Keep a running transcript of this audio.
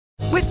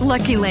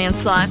Lucky Land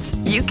Slots,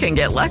 you can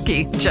get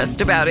lucky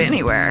just about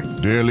anywhere.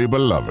 Dearly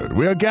beloved,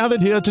 we are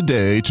gathered here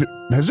today to...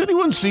 Has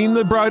anyone seen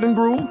the bride and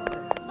groom?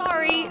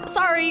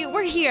 Sorry,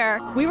 we're here.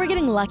 We were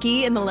getting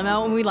lucky in the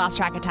limo and we lost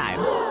track of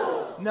time.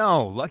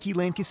 No, Lucky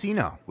Land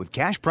Casino, with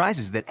cash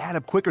prizes that add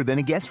up quicker than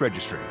a guest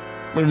registry.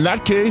 In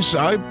that case,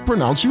 I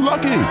pronounce you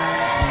lucky.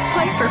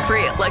 Play for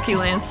free at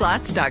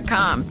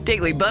LuckyLandSlots.com.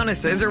 Daily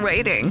bonuses are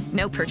waiting.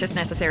 No purchase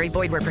necessary.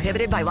 Void where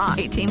prohibited by law.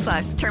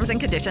 18+. Terms and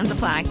conditions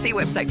apply. See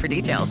website for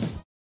details.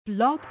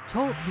 Blog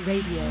Talk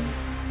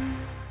Radio.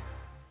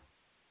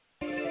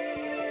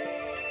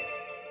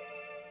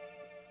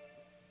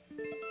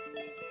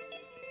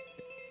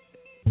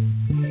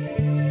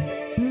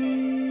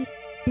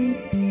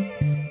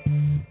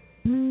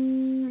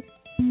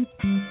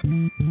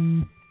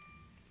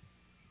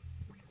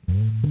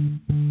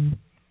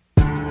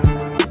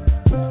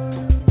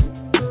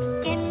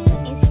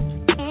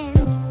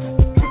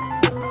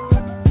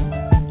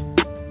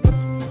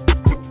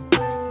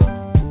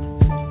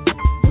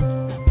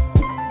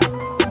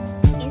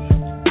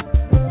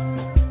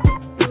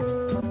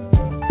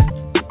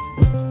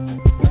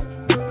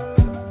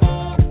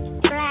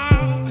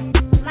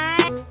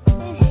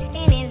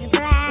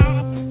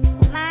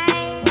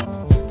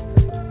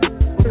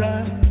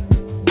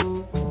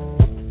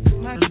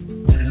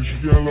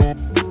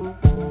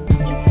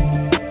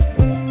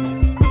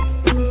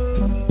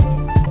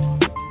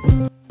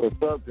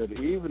 Good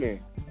evening.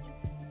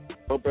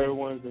 Hope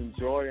everyone's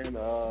enjoying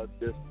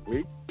this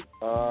week.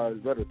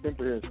 It's better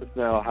simple here in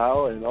Cincinnati,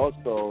 Ohio, and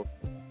also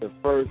the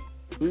first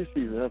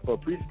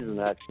NFL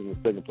preseason action is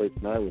taking place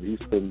tonight with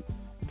Eastern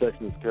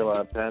Texas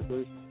Carolina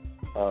Panthers.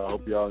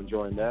 Hope you all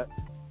enjoying that.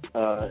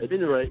 At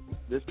any rate,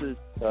 this is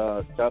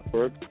Scott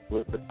Burke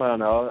with the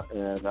Clown Hour,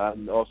 and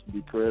I'm also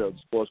the creator of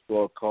the sports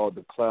blog called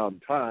The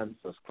Clown Times.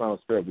 That's Clown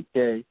spelled with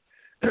K.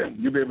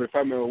 You'll be able to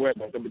find me on the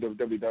web at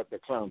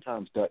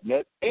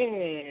www.theclowntimes.net,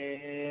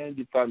 and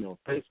you find me on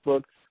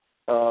Facebook.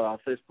 Our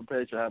Facebook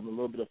page, you're having a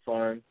little bit of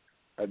fun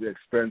at the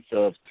expense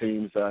of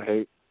teams I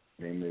hate,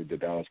 namely the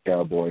Dallas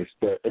Cowboys.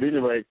 But at any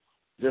rate,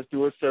 just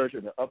do a search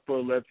in the upper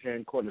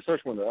left-hand corner, the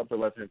search one in the upper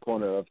left-hand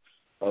corner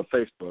of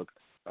Facebook,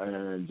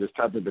 and just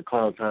type in The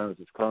Clown Times.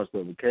 It's Clown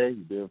spelled with K.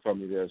 You'll be able to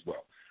find me there as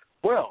well.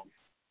 Well,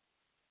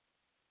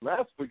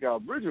 last week,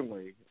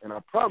 originally, and I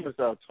promised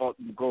I'll talk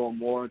going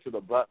more into the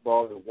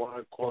blackballing of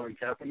Colin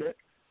Kaepernick,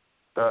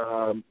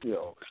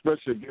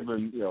 especially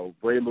given,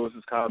 Ray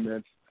Lewis's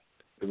comments,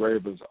 the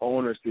Ravens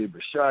owner, Steve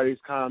Bisciotti's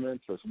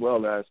comments, as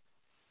well as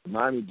the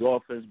Miami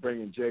Dolphins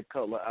bringing Jay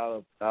Cutler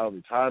out of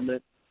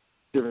retirement,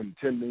 giving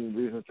 10 million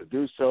reasons to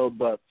do so.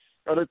 But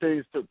other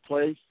things took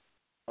place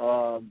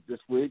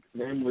this week,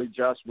 namely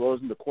Josh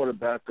Rosen, the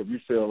quarterback of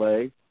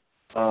UCLA,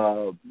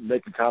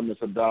 making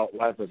comments about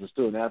life as a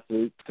student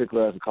athlete,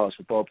 particularly as a college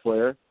football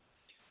player,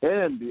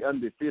 and the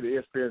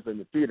Undefeated, ESPN's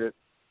Undefeated,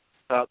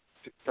 top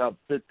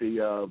 50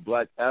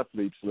 black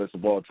athletes list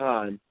of all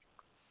time,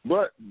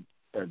 but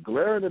a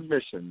glaring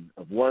admission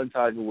of one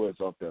Tiger Woods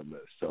off that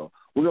list. So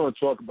we're going to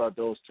talk about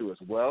those two as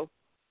well.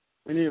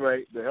 At any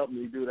rate, to help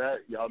me do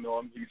that, y'all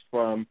know he's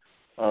from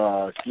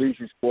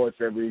Sleazy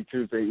Sports every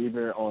Tuesday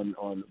evening on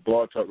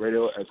Blog Talk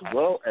Radio, as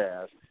well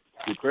as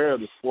the creator of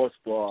the sports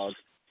blog,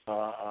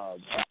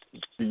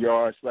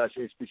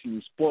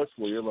 BR/HBCU Sports,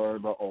 where you learn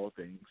about all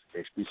things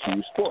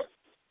HBCU sports.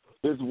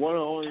 This is one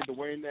and only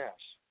Dwayne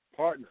Nash,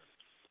 partner.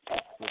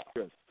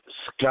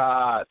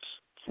 Scott,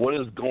 what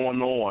is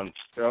going on?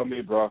 Tell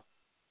me, bro.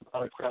 A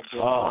lot of crap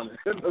going on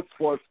in the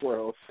sports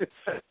world.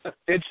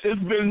 It's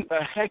been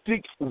a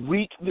hectic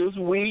week this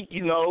week.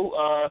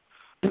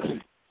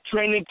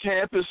 Training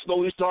camp is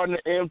slowly starting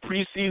to end.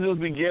 Preseason's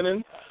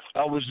beginning.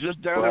 I was just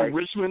down in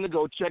Richmond to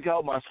go check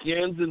out my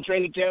Skins in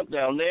training camp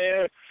down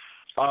there.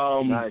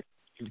 Nice.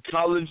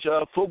 College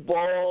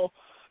football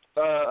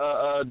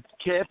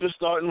camp is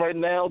starting right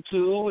now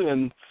too,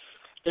 and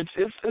it's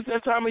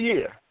that time of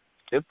year.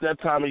 It's that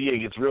time of year. It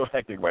gets real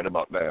hectic right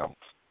about now.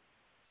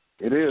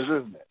 It is,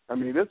 isn't it? I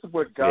mean, this is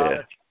what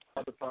God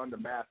has upon the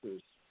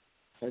masses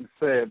and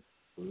said,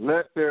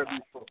 let there be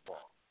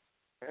football.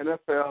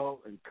 NFL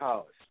and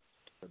college.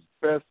 The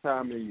best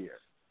time of year.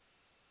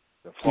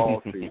 The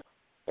fall season.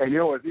 And you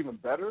know what's even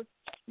better?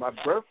 My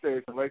birthday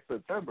is in late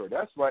September.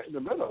 That's right in the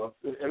middle of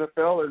the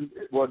NFL and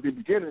the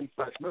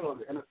beginning/middle of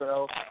the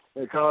NFL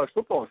and college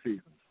football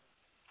season.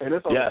 And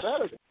it's on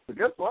Saturday. So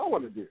guess what I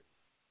want to do?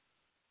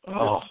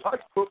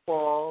 Watch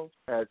football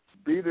at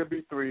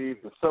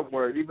BW3 or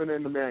somewhere, even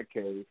in the man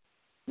cave,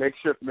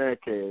 makeshift man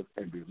cave,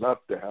 and be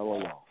left the hell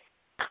alone.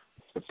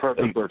 The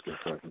perfect birthday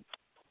present.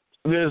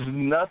 There's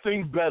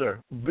nothing better.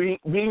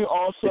 Being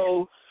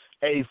also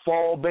a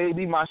fall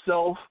baby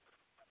myself,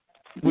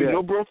 when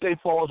your birthday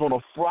falls on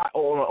a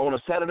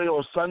Saturday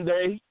or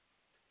Sunday,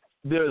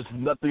 there's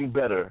nothing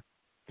better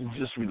than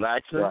just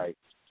relaxing,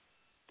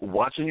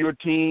 watching your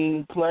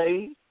team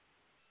play.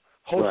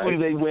 Hopefully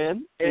they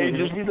win, and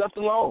just be left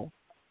alone.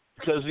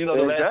 Because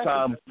last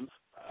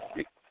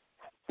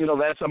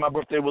time my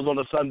birthday was on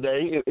a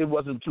Sunday. It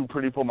wasn't too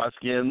pretty for my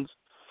Skins,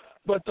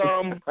 but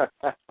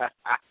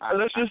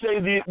let's just say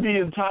the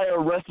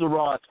entire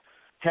restaurant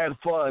had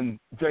fun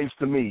thanks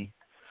to me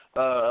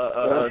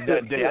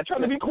that day. I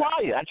tried to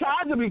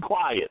be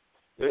quiet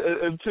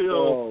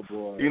until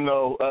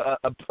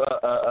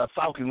a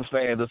Falcons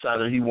fan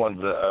decided he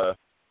wanted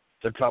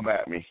to come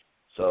at me.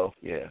 So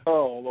yeah.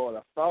 Oh Lord,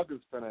 a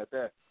Falcons fan at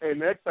that. Hey,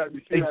 next time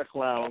you see that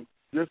clown,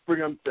 just bring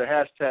him to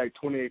hashtag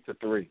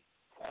 28-3.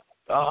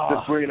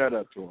 Just bring that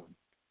up to him.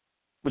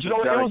 But it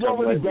was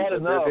already bad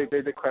enough.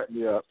 They cracked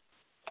me up.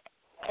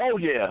 Oh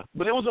yeah,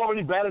 but it was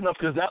already bad enough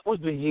because that was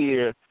the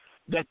year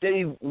that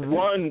they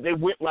won. They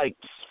went like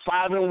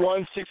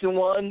 5-1,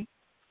 6-1,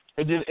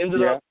 and then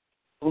ended up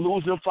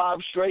losing 5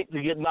 straight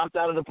to get knocked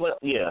out of the play.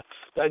 Yeah,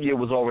 that year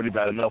was already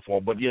bad enough for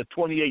them. But yeah,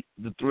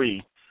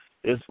 28-3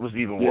 was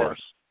even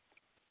worse.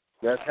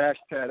 That's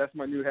hashtag. That's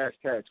my new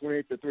hashtag,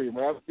 28-3.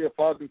 When I see a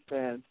Falcons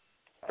fan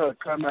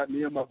come at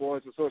me and my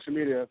boys on social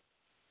media,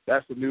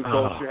 that's the new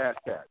go-to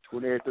hashtag,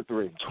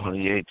 28-3.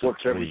 28-3.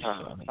 Works every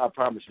time. I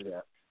promise you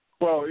that.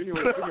 Well, anyway,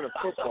 speaking of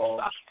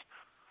football,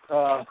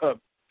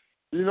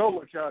 you know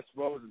what Josh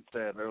Rosen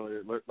said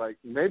earlier? Like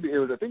maybe it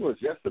was, I think it was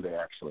yesterday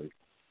actually,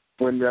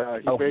 when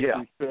he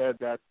basically said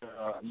that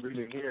I'm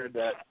reading here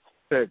that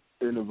said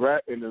in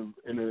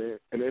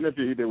an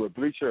interview he did with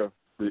Bleacher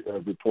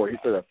Report, he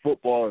said that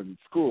football and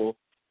school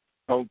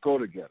don't go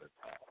together.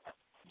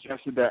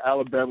 Suggested that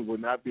Alabama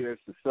would not be as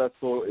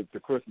successful if the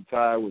Crimson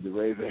Tide would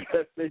raise the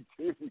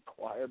SAT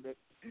requirement.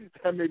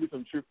 There may be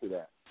some truth to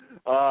that.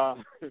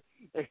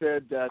 They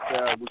said that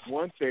was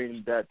one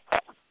thing that's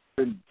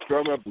been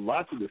drumming up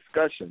lots of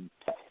discussion.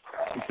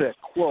 He said,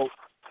 quote,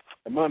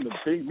 among the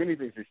many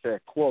things he said,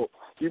 quote,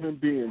 human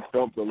beings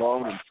don't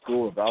belong in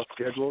school without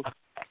schedules,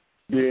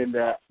 being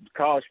that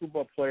college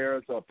football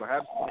players are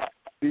perhaps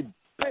the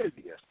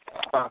busiest,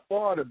 by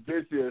far the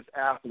busiest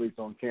athletes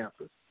on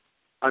campus.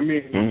 I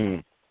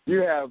mean,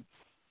 you have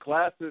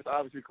classes,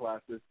 obviously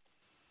classes.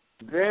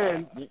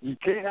 Then you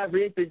can't have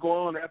anything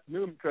going on in the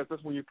afternoon because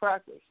that's when you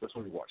practice. That's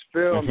when you watch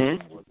film, that's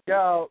when you work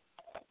out,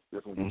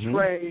 that's when you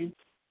train.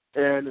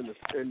 And the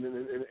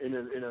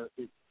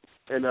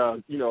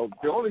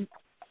only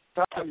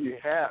time you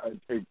have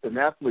an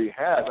athlete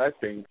has, I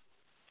think,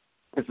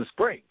 is the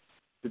spring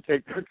to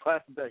take the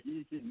classes that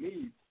he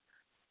needs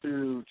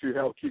to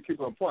help keep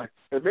on point.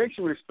 It makes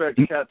you respect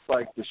cats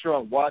like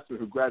Deshaun Watson,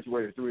 who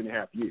graduated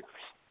 3.5 years.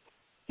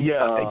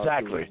 Yeah,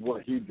 exactly.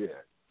 What he did.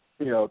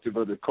 To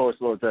the course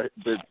of the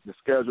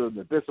schedule and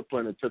the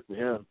discipline it took for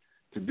him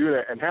to do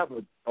that and have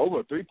over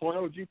a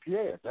 3.0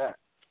 GPA at that.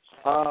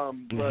 But, I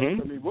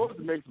mean,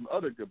 Wilson makes some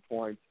other good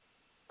points.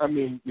 I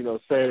mean,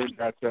 saying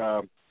that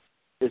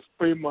it's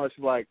pretty much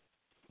like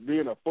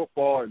being a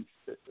football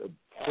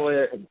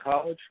player in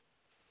college.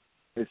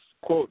 It's,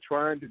 quote,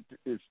 trying to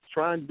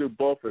do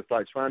both. It's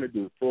like trying to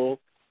do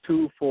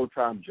two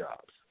full-time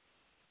jobs.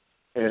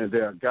 And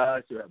there are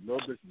guys who have no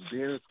business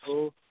being in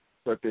school,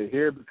 but they're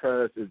here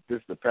because it's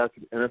just the path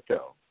of the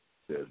NFL.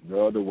 There's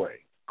no other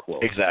way,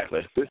 quote.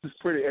 Exactly. This is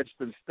pretty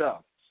interesting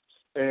stuff.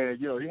 And,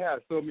 he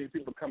had so many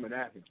people coming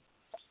at him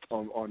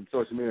on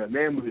social media,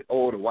 namely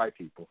older white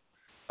people.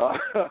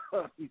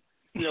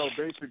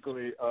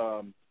 Basically,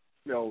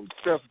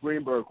 Steph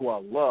Greenberg, who I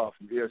love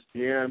from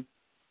ESPN,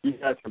 he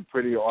had some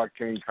pretty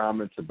arcane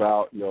comments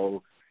about,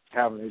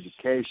 having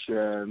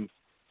education,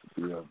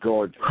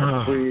 going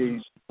to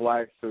free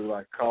flights to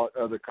like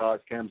other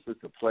college campuses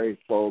to play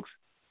folks,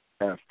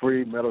 have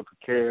free medical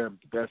care,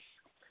 the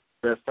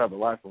best type of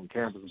life on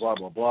campus, blah,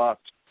 blah, blah.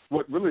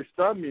 What really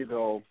stunned me,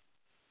 though,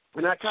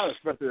 and I kind of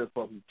expected it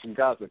from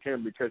guys like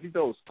him because he's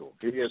old school.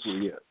 He is who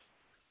he is.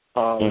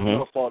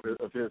 No fault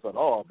of his at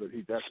all, but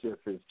that's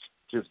just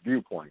his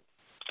viewpoint.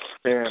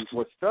 And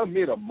what stunned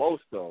me the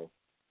most, though,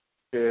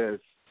 is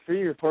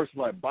seeing a person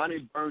like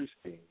Bonnie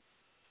Bernstein,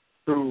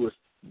 who is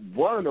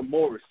one of the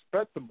more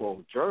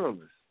respectable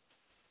journalists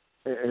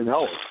in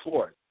our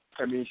sport.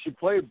 I mean, she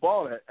played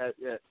ball at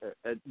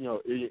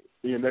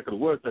Ian neck of the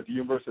woods at the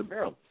University of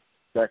Maryland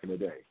back in the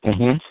day.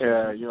 And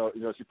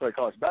she played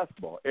college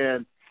basketball,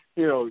 and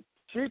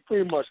she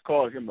pretty much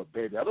called him a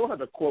baby. I don't have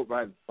the quote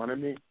right in front of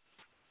me,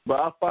 but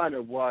I find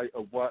it why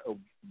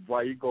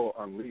you go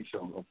unleash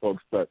on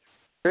folks. But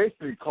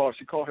basically,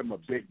 she called him a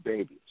big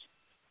baby.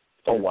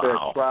 Oh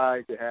wow!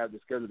 Tried to have the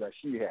schedule that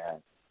she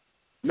had.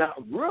 Now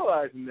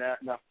realizing that,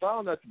 and I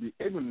found that to be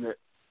ignorant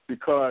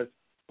because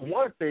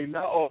one thing,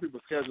 not all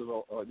people's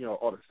schedules are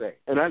the same.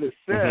 And I just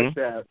said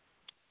that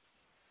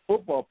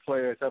football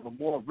players have a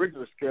more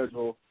rigorous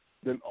schedule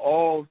than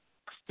all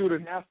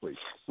student athletes,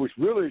 which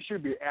really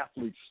should be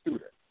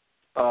athlete-student.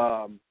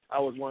 I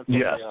was once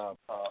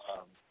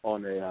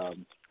on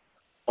a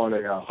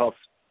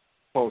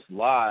HuffPost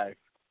Live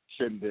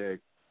shindig,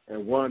 and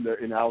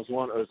I was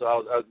one of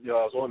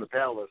the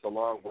panelists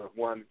along with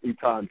one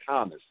Eton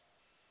Thomas,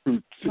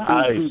 who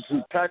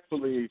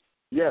tactfully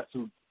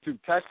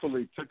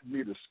took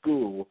me to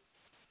school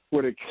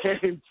when it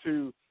came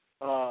to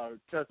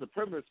test the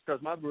premise,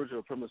 because my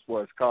original premise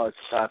was college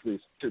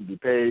athletes should be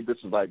paid. This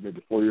was like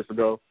maybe 4 years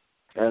ago,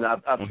 and I've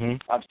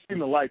seen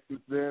the light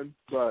since then.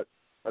 But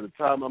at the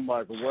time, I'm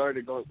like, where are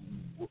they going?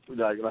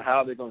 Like, how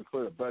are they going to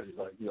clear the budget?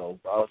 Like,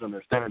 I was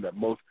understanding that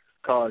most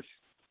college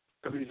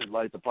collegiate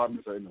like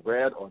departments are in the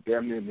red or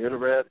damn near the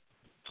red.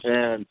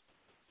 And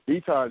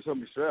E-Time told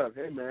me straight up,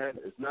 hey, man,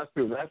 it's not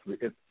student-athlete,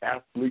 it's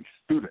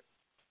athlete-student.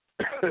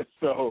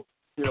 So,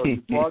 you know,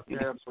 you brought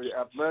there for your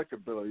athletic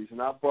abilities,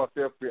 and I brought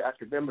there for your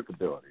academic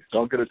abilities.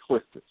 Don't get it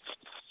twisted.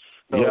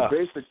 So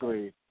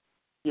basically,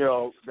 you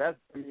know, that's,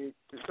 I mean,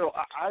 so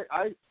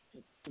I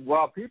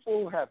while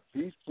people have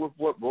beef with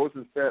what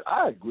Rosen said,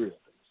 I agree with it.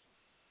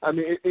 I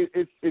mean,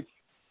 it's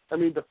I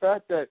mean, the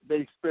fact that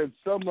they spend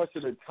so much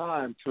of their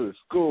time to the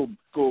school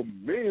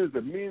millions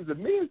and millions and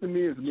millions and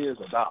millions and millions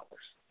of dollars.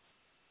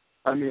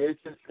 I mean,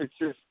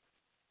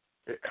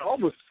 it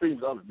almost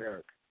seems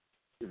un-American,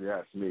 if you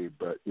ask me.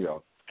 But, you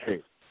know,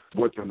 hey,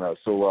 what do you know?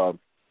 So, what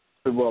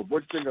do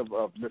you think of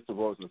Mr.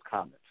 Rosen's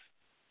comments?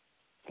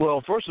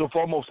 Well, first and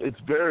foremost, it's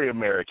very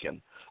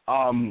American.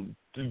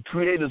 To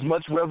create as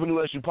much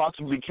revenue as you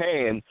possibly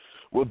can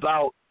with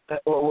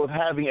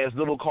having as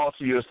little cost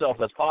to yourself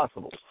as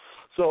possible.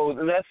 So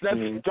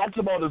that's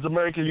about as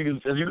American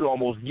as you can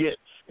almost get,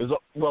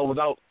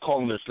 without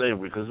calling it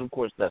slavery, because of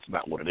course that's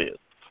not what it is.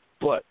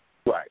 But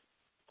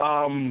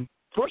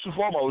first and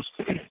foremost,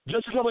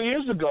 just a couple of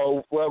years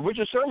ago,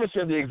 Richard Sherman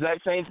said the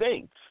exact same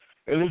thing.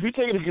 And if you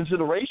take into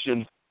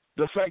consideration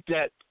the fact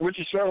that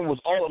Richard Sherman was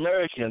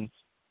All-American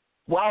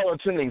while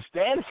attending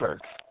Stanford,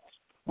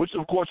 which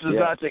of course is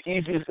not the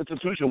easiest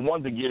institution,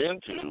 one, to get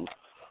into,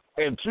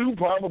 and two,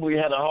 probably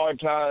had a hard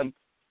time.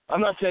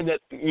 I'm not saying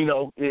that, you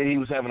know, he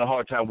was having a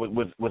hard time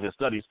with his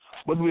studies,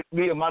 but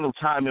the amount of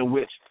time in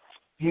which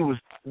he was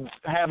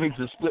having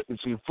to split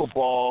between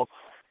football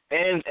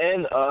and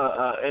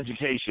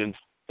education,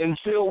 and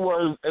still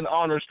was an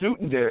honor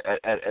student there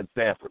at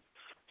Stanford.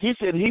 He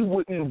said he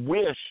wouldn't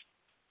wish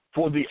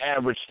for the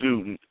average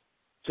student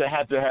to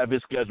have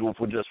his schedule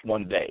for just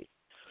one day.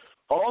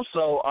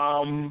 Also,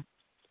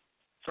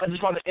 I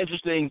just found it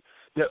interesting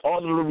that all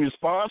of the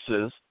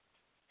responses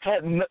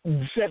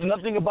said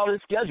nothing about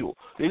his schedule.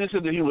 They just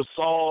said that he was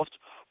soft,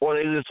 or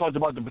they just talked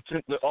about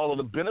all of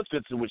the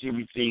benefits in which he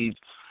received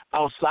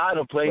outside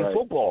of playing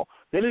football.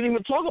 They didn't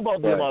even talk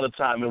about the amount of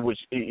time in which,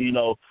 you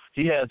know,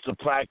 he had to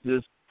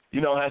practice, you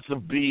know, has to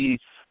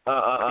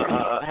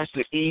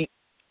eat,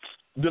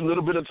 the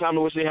little bit of time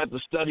in which they had to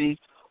study,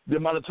 the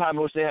amount of time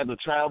in which they had to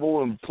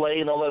travel and play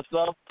and all that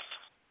stuff.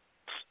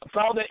 I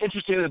found that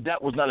interesting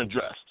that was not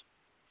addressed.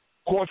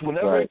 Of course,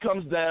 whenever it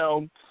comes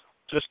down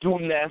to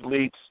student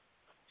athletes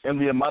and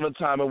the amount of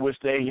time in which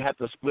they have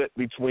to split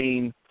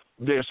between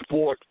their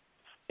sport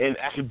and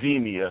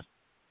academia,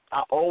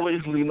 I always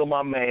lean on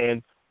my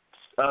man,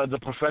 the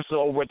professor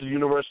over at the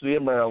University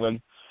of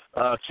Maryland,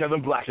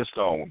 Kevin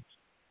Blackistone,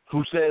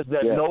 who says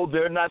that, no,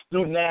 they're not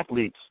student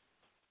athletes.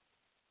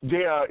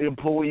 They are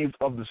employees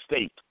of the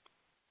state,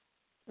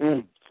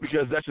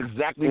 because that's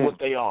exactly what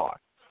they are.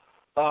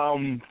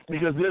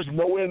 Because there's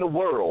nowhere in the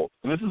world,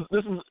 this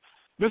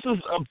is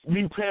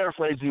me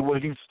paraphrasing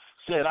what he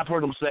said. I've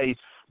heard him say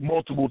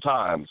multiple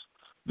times.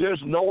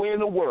 There's nowhere in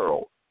the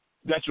world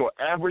that your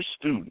average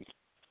student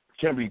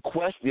can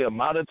request the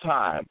amount of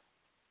time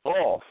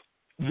off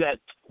that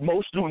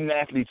most student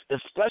athletes,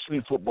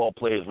 especially football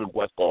players,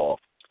 request off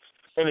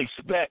and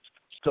expect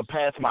to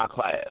pass my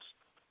class.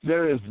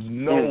 There is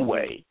no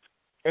way.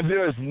 And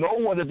there is no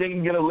one that they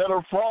can get a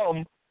letter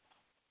from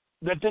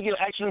that they can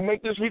actually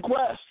make this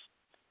request.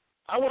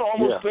 I would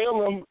almost fail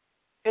them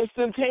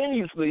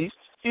instantaneously,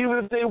 even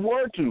if they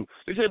were to.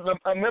 They said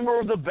a member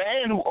of the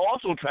band who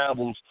also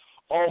travels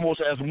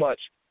almost as much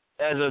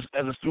as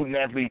a student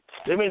athlete,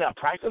 they may not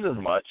practice as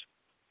much,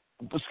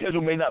 the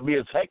schedule may not be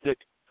as hectic,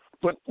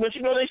 but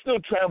you know, they still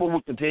travel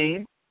with the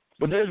team,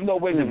 but there's no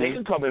way that they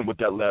can come in with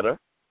that letter.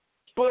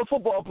 But a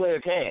football player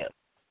can.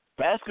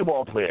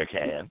 Basketball player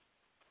can.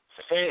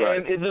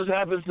 And it just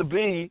happens to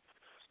be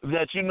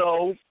that, you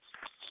know,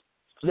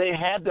 they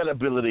have that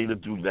ability to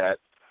do that.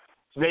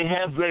 They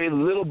have very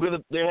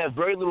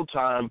little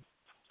time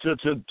to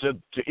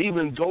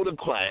even go to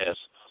class,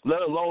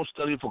 let alone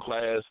study for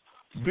class,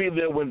 be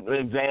there when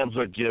exams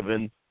are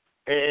given,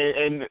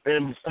 and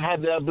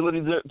have the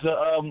ability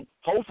to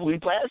hopefully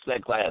pass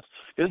that class.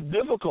 It's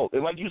difficult.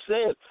 And like you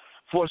said,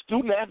 for a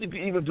student athlete to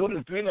even do it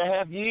in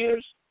 3.5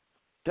 years,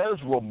 that is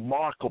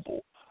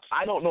remarkable.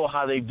 I don't know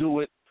how they do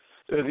it.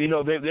 You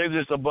know, they're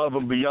just above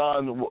and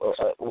beyond,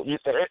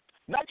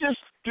 not just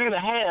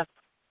 3.5,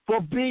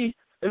 but be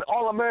an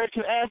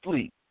All-American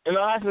athlete, an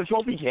Heisman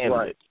Trophy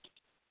candidate.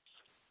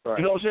 Right.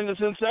 You know what I'm saying?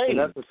 It's insane.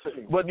 That's the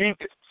thing. But, if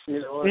you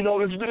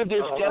look at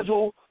their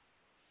schedule,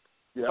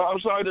 I'm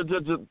sorry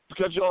to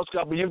cut you off,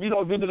 Scott, but if you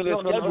look at their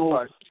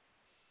schedule,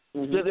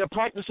 they're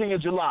practicing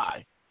in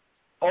July,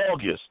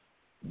 August,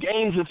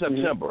 games in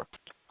September,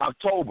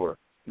 October,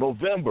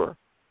 November,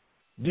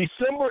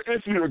 December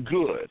if you're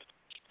good.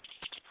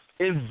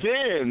 And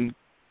then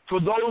for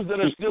those that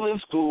are still in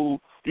school,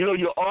 you know,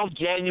 you're off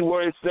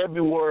January,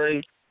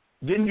 February,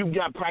 then you've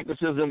got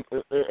practices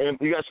and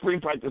you got spring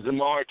practice in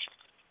March,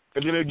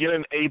 and then again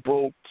in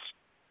April.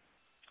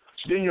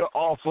 Then you're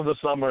off for the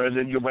summer, and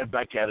then you're right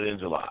back at it in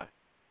July.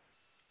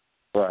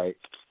 Right.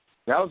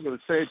 Now, I was going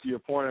to say to your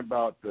point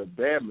about the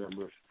band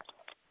members,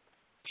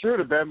 Sure,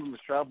 the band members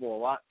travel a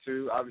lot,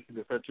 too. Obviously,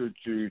 they're centered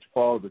to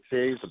follow the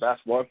teams, the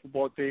basketball and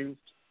football teams.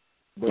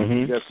 But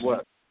guess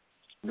what?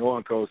 No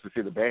one goes to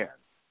see the band.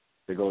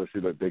 They come to see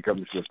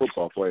the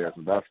football players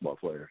and basketball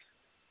players.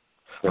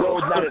 Well,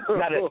 not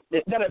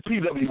at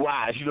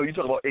PWIs. You know, you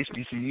talk about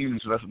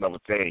HBCUs, so that's another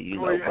thing. You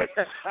know,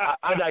 but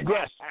I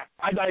digress.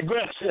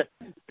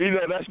 You know,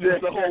 that's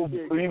just the whole,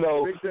 you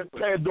know,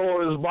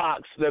 Pandora's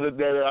box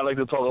that I like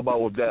to talk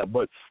about with that.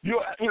 But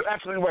you're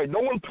absolutely right. No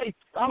one pays.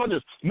 How about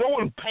this? No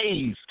one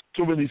pays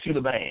to really see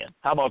the band.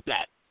 How about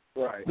that?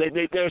 Right.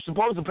 They're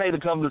supposed to pay to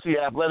come to see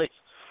athletics,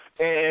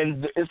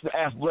 and it's the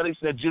athletics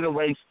that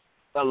generates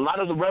a lot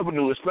of the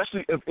revenue,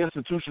 especially if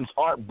institutions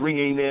aren't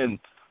bringing in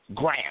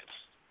grants.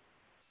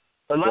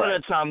 A lot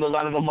of that time, a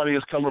lot of the money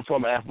is coming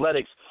from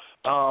athletics,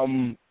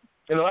 and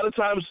a lot of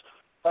times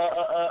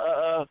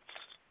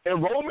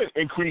enrollment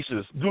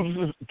increases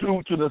due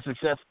to the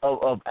success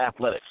of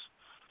athletics.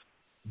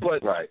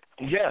 But,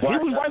 he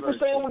was right for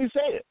saying what he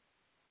said.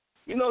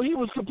 You know, he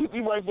was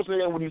completely right for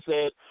saying what he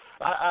said.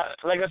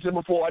 Like I said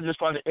before, I just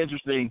find it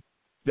interesting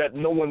that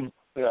no one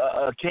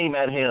came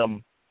at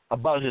him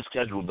about his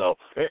schedule, though.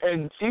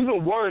 And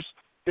even worse,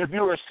 if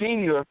you're a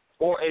senior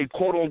or a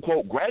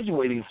quote-unquote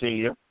graduating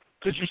senior,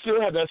 because you still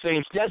have that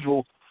same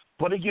schedule,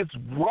 but it gets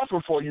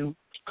rougher for you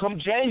come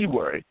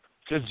January.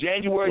 Because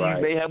January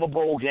you may have a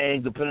bowl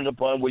game, depending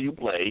upon where you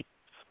play.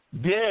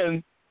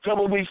 Then, a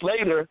couple of weeks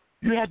later,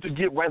 you have to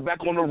get right back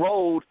on the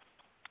road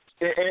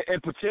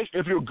and potentially,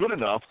 if you're good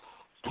enough,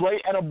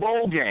 play at a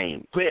bowl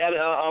game. Play at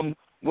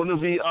one of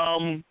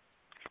the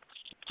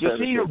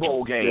senior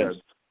bowl games.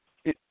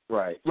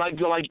 Like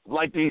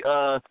the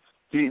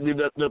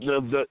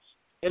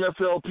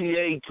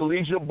NFLPA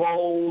Collegiate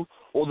Bowl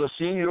or the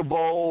Senior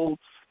Bowl,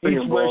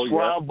 East West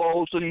Shrine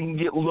Bowl, so you can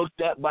get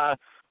looked at by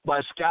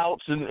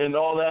scouts and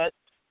all that.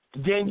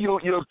 Then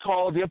you're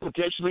called in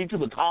potentially to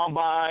the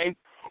combine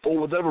or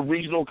whatever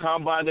regional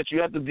combine that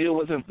you have to deal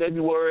with in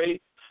February.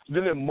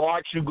 Then in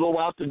March you go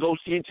out to go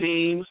see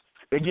teams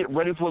and get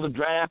ready for the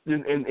draft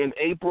in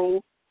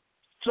April.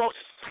 So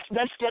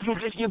that schedule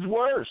just gets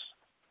worse,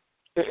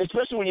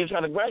 especially when you're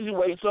trying to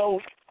graduate.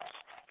 So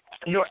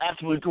you're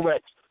absolutely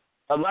correct.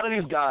 A lot of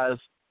these guys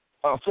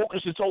are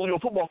focusing totally on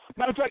football.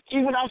 Matter of fact,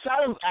 even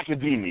outside of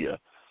academia,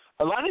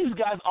 a lot of these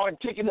guys aren't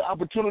taking the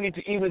opportunity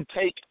to even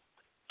take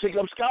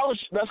up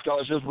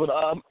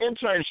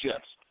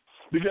internships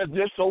because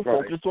they're so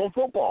focused on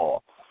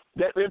football.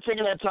 That they're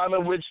taking that time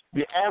in which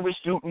the average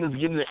student is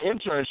getting an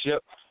internship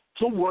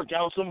to work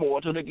out some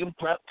more so they can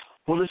prep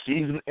for the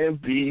season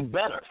and be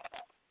better.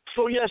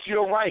 So, yes,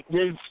 you're right.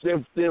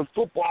 They're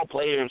football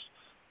players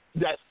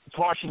that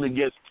partially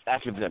get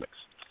academics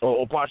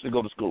or partially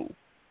go to school.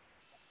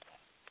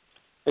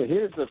 And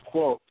here's a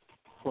quote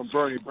from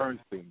Bernie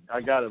Bernstein.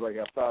 I got it like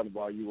I found it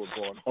while you were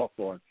going off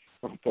on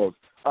folks.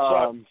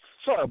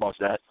 Sorry about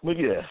that, but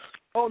yeah.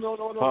 Oh, no.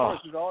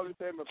 It's all the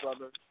same, my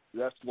brother.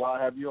 That's why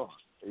I have you on.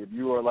 If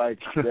you were like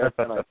that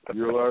kind of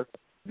Bueller,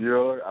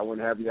 I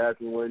wouldn't have you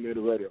asking where near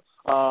the radio.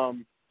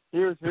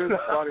 Here's Bernie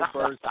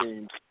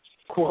Bernstein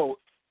quote.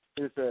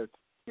 It says,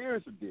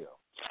 here's the deal.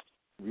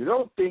 If you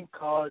don't think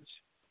college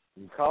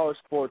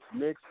sports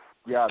mix,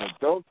 you either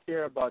don't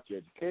care about your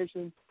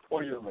education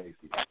or you're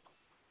lazy.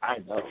 I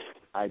know.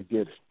 I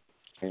did it.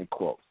 End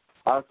quote.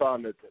 I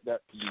found that to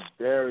be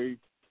very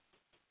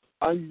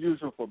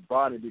unusual for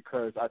Bonnie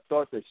because I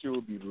thought that she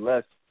would be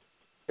less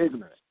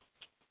ignorant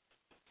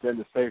than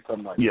to say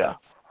something like that.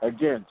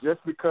 Again,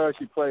 just because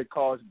she played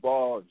college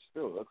ball, and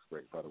still looks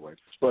great, by the way,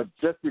 but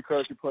just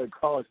because she played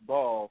college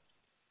ball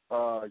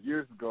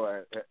years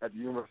ago at the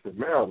University of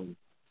Maryland,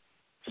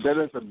 that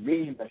doesn't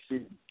mean that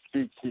she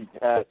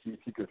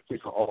can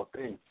speak on all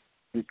things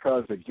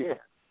because, again,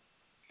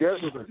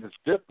 schedules are just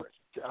different.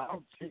 I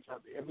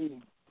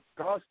mean,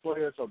 college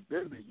players are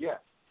busy, yes.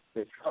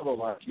 They travel a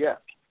lot, yes.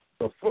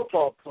 So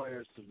football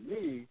players, to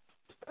me,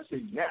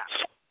 especially now,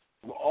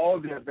 with all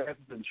the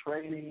advances in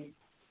training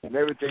and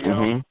everything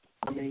else,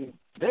 I mean,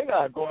 they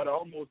got to go out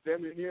almost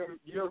every year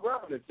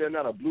round if they're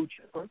not a blue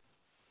chipper.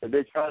 And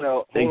they're trying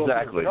to hold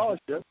up a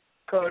scholarship.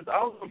 Because I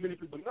don't know if many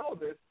people know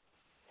this,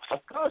 a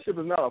scholarship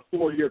is not a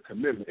 4-year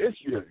commitment. It's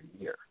year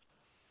to year.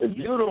 If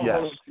you don't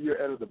hold up to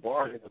your end of the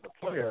bargain as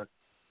a player,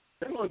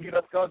 they're going to get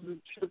a scholarship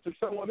to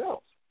someone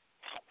else.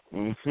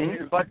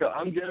 It's like an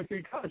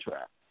unguaranteed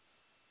contract.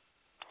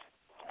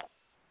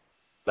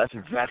 That's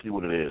exactly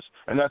what it is.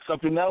 And that's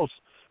something else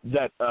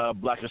that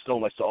Black and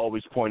Stone likes to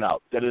always point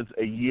out, that is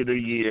a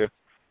year-to-year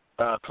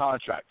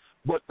contract.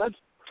 But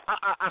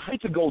I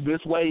hate to go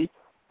this way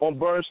on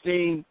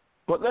Bernstein,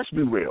 but let's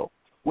be real.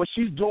 What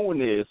she's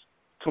doing is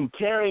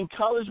comparing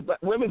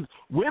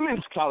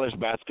women's college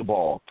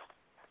basketball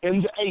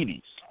in the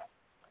 80s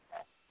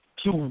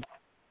to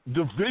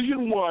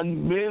Division I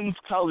men's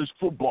college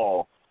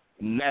football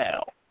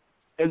now.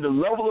 And the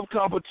level of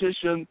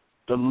competition,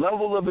 the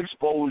level of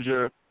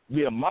exposure,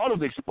 the amount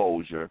of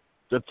exposure,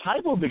 the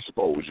type of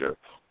exposure,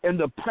 and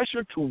the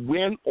pressure to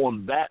win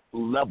on that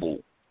level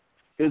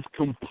is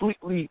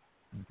completely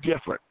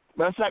different.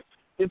 Matter of fact,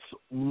 it's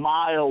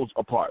miles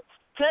apart.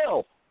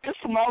 Hell, it's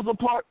miles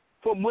apart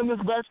from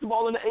women's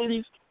basketball in the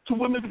 80s to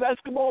women's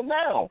basketball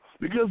now,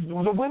 because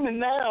the women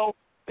now,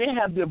 they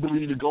have the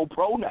ability to go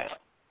pro now.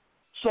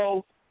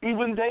 So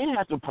even they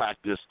have to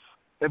practice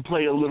and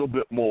play a little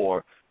bit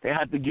more. They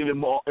have to get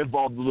involved a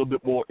little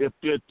bit more if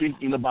they're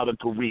thinking about a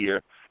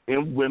career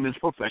in women's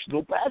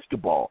professional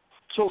basketball.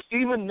 So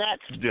even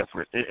that's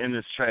different in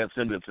its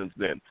transcendence since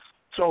then.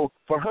 So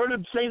for her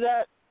to say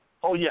that,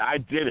 oh, yeah, I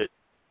did it.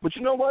 But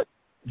you know what?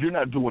 You're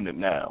not doing it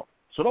now.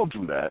 So don't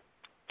do that.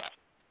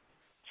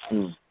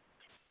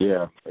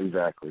 Yeah,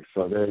 exactly.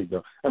 So there you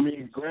go. I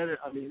mean, granted,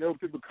 you know,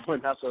 people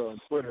coming out there on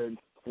Twitter, and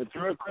to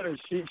her credit,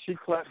 she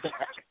clapped back.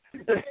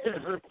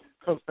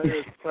 Her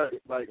players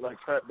clapped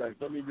back.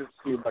 Let me just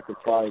see if I can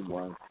find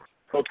one.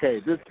 Okay,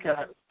 this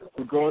cat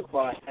who goes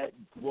by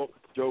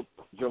Joe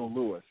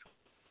Lewis,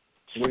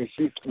 when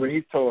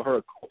he told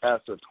her,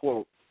 asked her,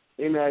 quote,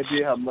 any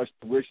idea how much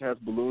tuition has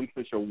ballooned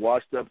since your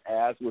washed up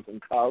ass was in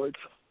college?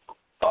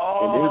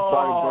 And his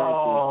Bonnie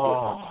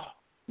Bernstein's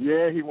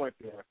yeah, he went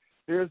there.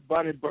 Here's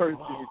Bonnie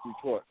Bernstein's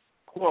report.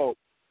 Quote,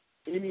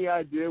 any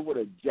idea what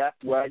a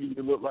jackwagon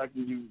you look like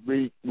when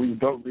you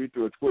don't read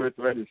through a Twitter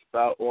thread and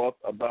spout off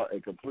about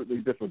a completely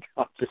different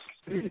topic?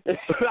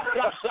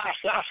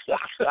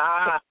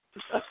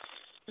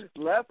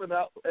 Laughing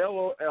out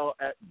LOL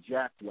at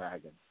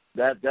jackwagon.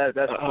 That's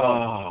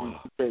strong.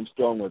 She came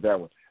strong with that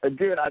one.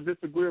 Again, I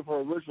disagree with her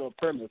original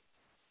premise,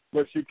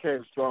 but she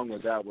came strong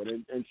with that one.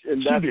 And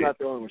that's not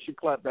the only one. She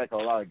clapped back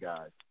on a lot of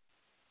guys.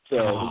 So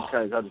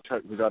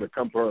we got to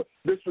come for her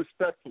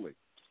disrespectfully.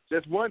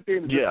 There's one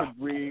thing to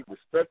disagree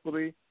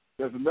respectfully.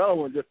 There's another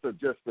one just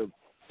to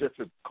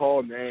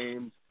call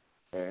names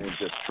and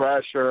just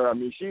trash her. I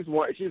mean, she's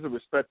a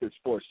respected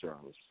sports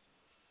journalist,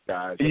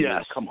 guys.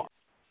 Come on.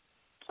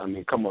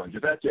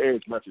 Just at your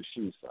age, not your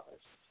shoe size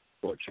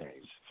for a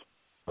change.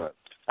 But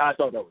I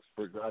thought that was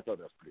pretty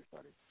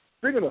funny.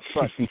 Speaking of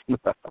funny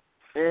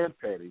and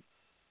petty,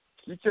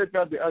 you checked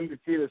out the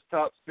Undefeated's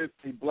top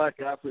 50 black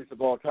athletes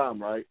of all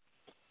time, right?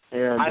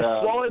 And I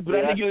saw it, but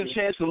I didn't get a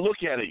chance to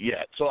look at it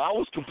yet. So I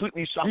was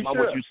completely shocked by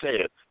what you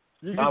said.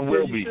 I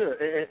will be.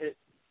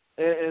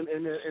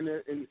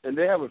 And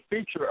they have a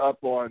feature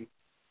up on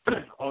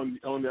the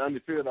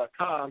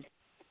Undefeated.com,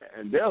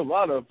 and there are a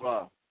lot of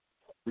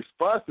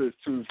responses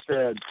to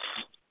said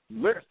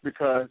list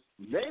because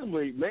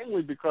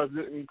mainly because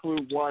it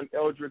include one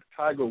Eldrick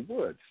Tiger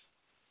Woods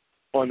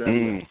on that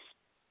list.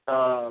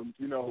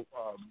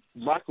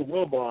 Michael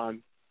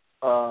Wilbon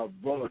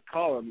wrote a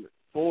column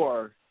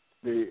for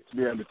the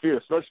Undefeated,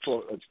 especially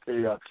for a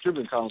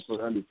contributing column for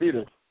the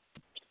Undefeated,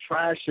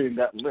 trashing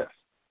that list.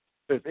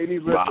 If any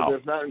list that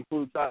does not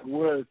include Tiger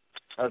Woods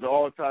as an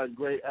all-time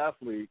great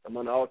athlete,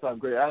 among the all-time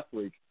great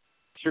athletes,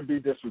 should be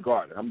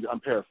disregarded. I'm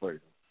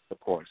paraphrasing, of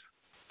course.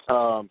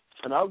 And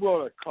I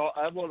wrote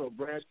a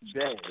rant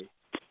today,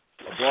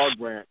 a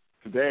blog rant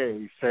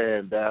today,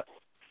 saying that,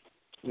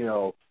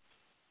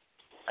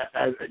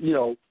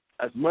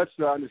 as much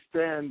as I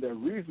understand the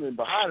reasoning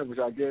behind it, which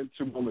I'll get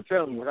into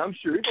momentarily, which I'm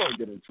sure you're going to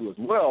get into as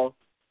well,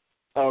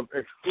 of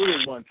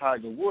excluding one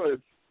Tiger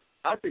Woods,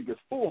 I think it's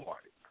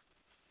foolhardy.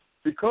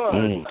 Because,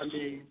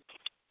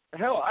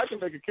 hell, I can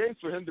make a case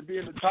for him to be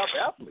in the top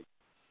athlete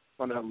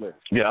on that list.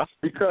 Yeah.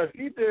 Because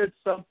he did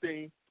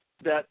something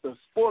that no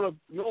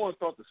one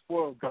thought the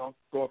sport of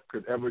golf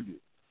could ever do.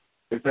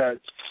 Is that,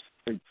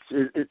 a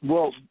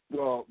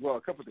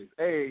couple of things.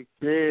 A,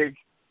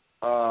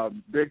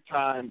 big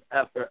time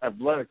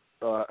athletic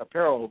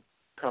apparel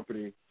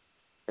company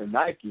and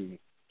Nike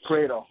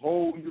create a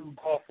whole new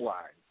golf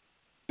line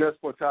just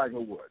for Tiger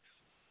Woods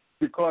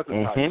because of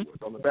Tiger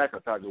Woods, on the back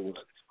of Tiger Woods.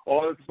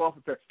 All this golf,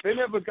 they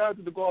never got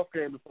to the golf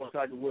game before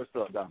Tiger Woods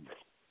started dominating.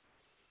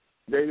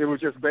 It was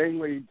just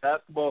mainly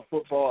basketball,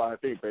 football, and I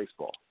think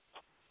baseball.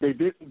 They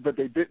didn't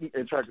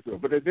and track and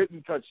field, but they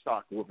didn't touch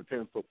soccer with a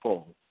 10-foot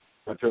pole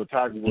until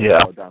Tiger Woods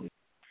started dominating.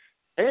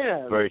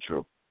 And very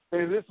true.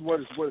 And this is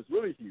what is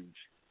really huge.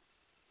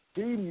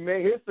 He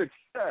made his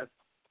success,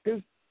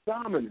 his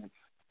dominance,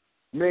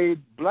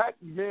 made black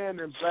men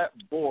and black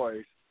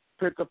boys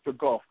pick up the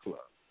golf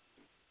club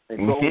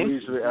and go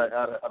easily at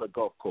a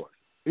golf course.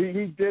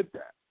 He did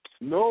that.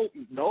 No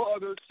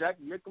others. Jack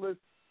Nicklaus,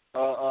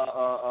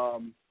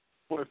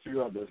 what a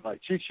few others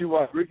like Chichi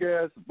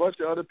Rodriguez, a bunch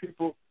of other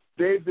people.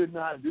 They did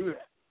not do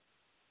that.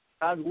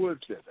 Tiger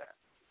Woods did that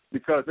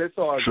because they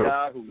saw a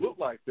guy who looked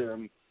like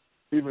them,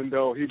 even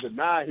though he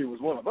denied he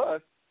was one of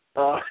us.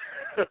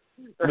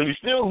 But he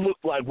still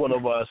looked like one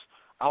of us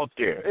out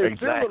there. He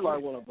still looked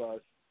like one of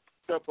us.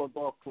 Stepped on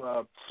golf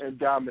club and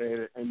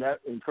dominated, and that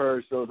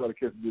encouraged those other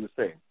kids to do the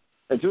same.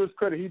 And to his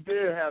credit, he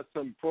did have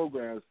some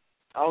programs.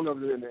 I don't know if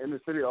they're in the inner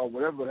city or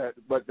whatever,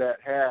 but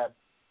that had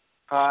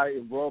high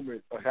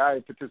enrollment or high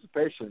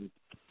participation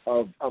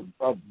of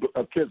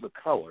kids of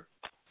color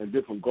in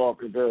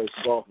various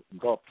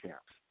golf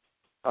camps.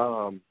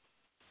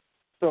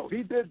 So he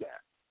did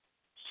that.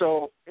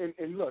 So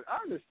and look,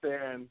 I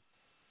understand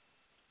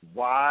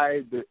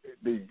why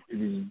the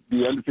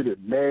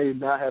Undefeated may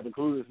not have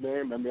included his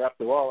name. I mean,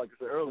 after all, like I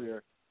said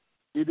earlier,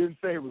 he didn't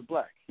say he was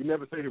black. He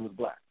never said he was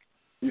black.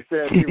 He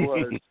said he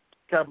was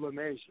Capital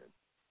Nation.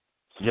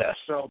 Yes.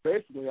 So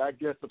basically, I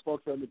guess the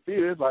folks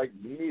undefeated, like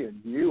me and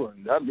you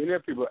and many other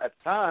people at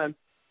the time,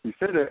 we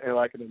said it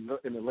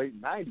in the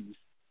late 90s.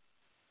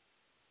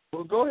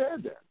 Well, go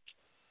ahead then.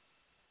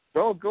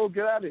 Go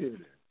get out of here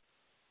then.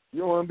 You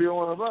don't want to be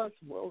one of us?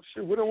 Well,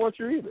 shit, we don't want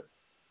you either.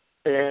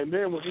 And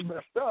then when he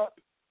messed up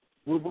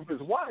with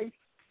his wife,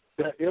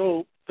 that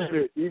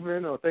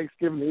evening or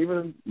Thanksgiving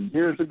evening 2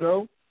 years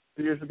ago,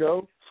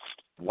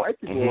 white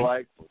people were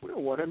like, we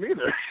don't want him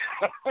either.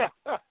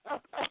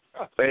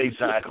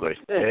 Exactly.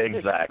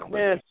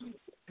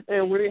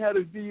 And when he had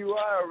his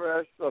DUI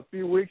arrest a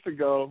few weeks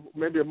ago,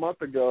 maybe a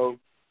month ago,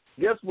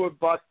 guess what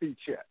box he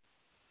checked?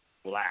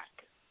 Black.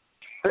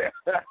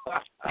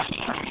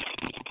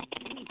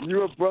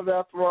 You're a brother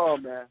after all,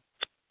 man.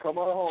 Come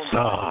on home.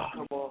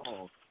 Come on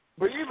home.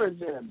 But even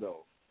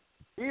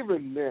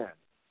then,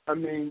 I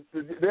mean,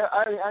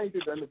 I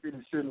think the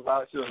undefeated shouldn't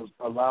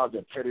allow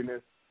their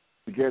pettiness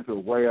to get into the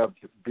way of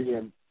just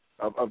being,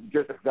 of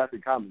just exactly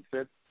common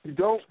sense. You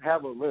don't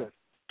have a list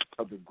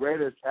of the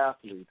greatest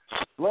athletes,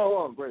 let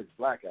alone greatest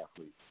black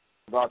athletes,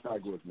 without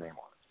Tiger Woods' name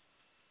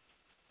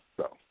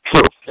on it.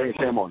 So,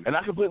 shame on it. And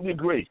I completely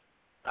agree.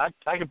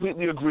 I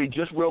completely agree.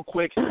 Just real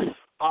quick,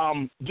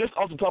 just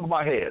off the top of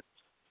my head,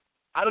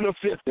 out of the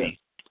 50,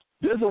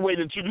 there's a way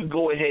that you can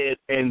go ahead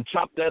and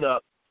chop that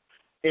up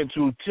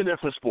into 10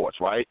 different sports,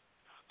 right?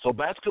 So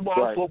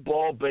basketball,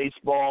 football,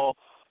 baseball,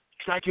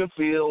 track and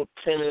field,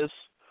 tennis.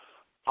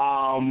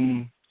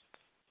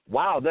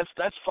 Wow,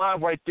 that's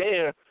 5 right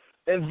there.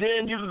 And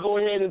then you can go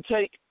ahead and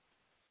take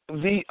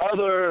the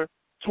other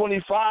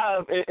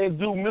 25 and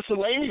do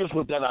miscellaneous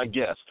with that, I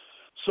guess.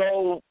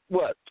 So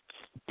what?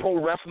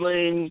 Pro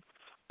wrestling,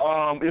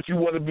 if you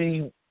want to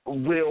be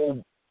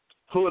real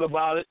hood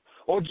about it,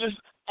 or just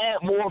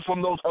add more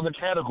from those other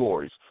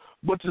categories.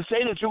 But to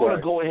say that you're going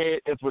to go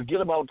ahead and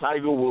forget about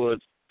Tiger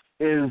Woods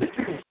is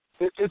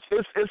it's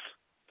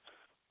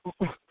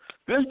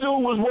this dude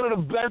was one of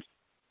the best,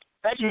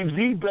 actually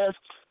the best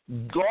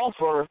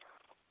golfer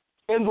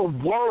in the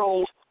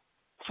world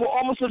for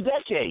almost a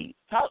decade.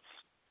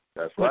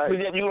 That's right.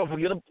 You don't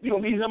forget him, you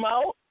don't leave him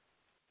out?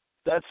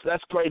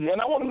 That's crazy.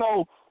 And I want to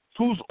know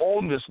who's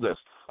on this list.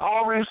 I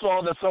already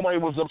saw that somebody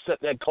was upset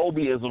that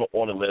Kobe isn't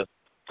on the list.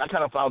 I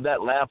kind of found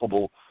that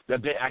laughable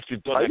that they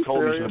actually thought that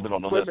Kobe should have been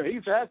on the list. He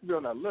has to be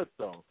on that list,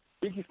 though.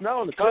 He's not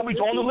on the list. Kobe's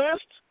on the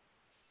list?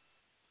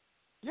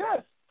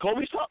 Yes.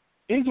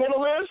 He's on the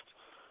list?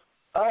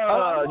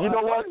 You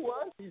know what?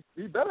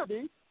 He better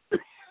be.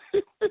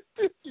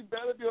 He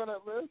better be on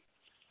that list.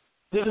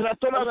 Because I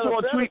thought I saw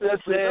a tweet that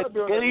said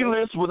any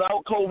list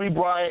without Kobe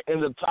Bryant in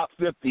the top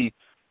 50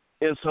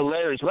 is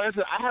hilarious. Like I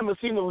said, I haven't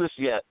seen the list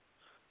yet.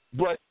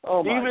 But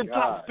even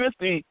top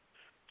 50,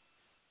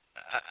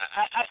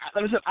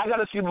 like I said, I got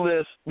to see the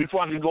list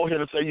before I can go ahead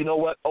and say, you know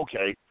what,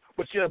 okay.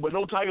 But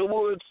no Tiger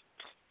Woods.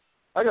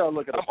 I got to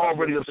look at I'm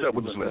already upset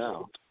with this list.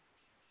 Now.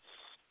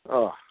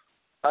 Oh,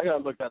 I got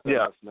to look at the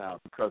list now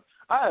because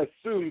I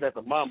assume that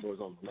the Mamba is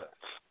on the list.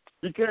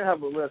 You can't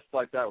have a list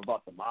like that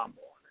without the Mamba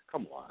on it.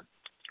 Come on.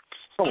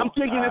 I'm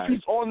thinking if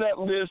he's on that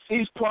list,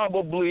 he's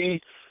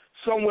probably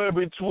somewhere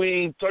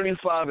between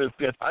 35 and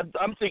 50.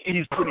 I'm thinking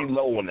he's pretty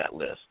low on that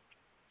list.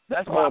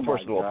 That's my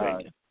personal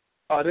opinion.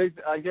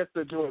 I guess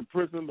they're doing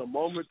prison the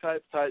moment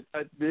type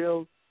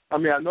deals. I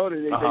mean, I know that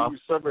they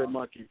use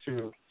SurveyMonkey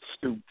to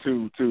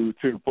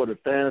for the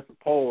fans to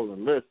poll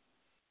and list.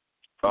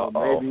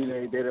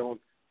 Maybe they don't.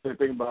 They're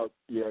thinking about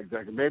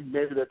exactly. Maybe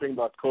they're thinking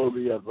about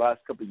Kobe the last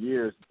couple of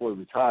years before he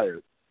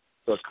retired.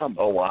 So come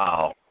on. Oh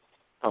wow.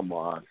 Come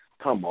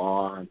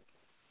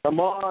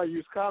on.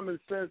 Use common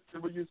sense.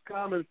 We'll use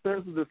common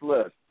sense with this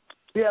list.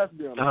 He has to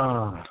be on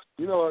the list.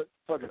 You know what?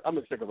 Fuck it. I'm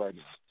gonna check it right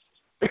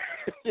now.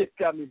 It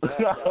got me back.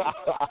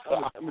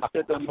 I'm gonna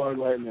check that one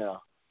right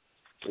now.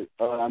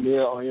 I'm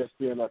here on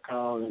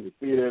ESPN.com and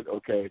Undefeated.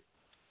 Okay.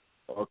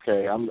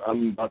 I'm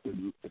about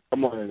to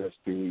come on in there,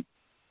 Steve.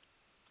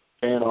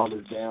 Paying all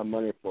this damn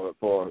money for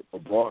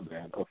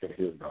broadband. Okay,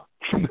 here we go.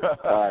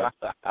 All right.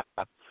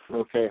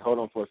 Okay, hold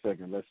on for a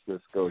second. Let's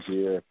just go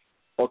here.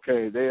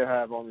 Okay, they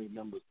have only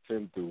numbers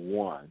 10 through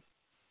 1.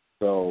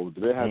 So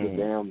do they have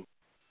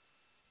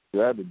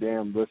the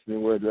damn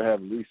listening where do they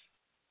have at least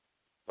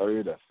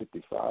 30 to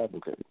 55?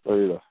 Okay,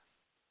 30 to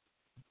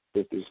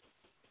 50.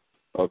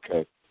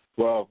 Okay.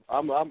 Well,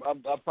 I'm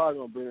probably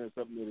gonna bring this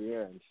up near the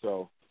end.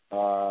 So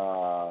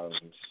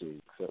let's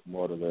see. Except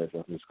more to this.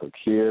 Let's just click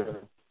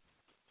here.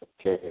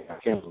 Okay, I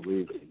can't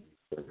believe they use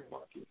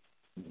SurveyMonkey.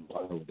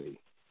 Why would they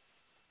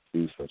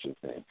do such a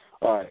thing?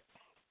 All right.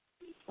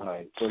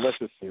 So let's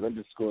just see. Let's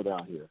just scroll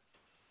down here.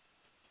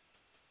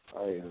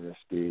 All right, internet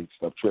speed.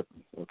 Stop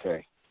tripping.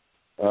 Okay.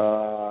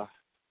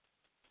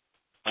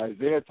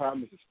 Isaiah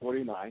Thomas is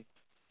 49.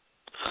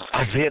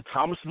 Isaiah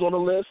Thomas is on the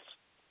list?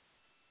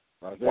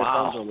 Isaiah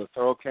Thomas on the list.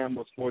 Earl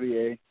Campbell's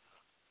 48.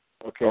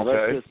 Okay.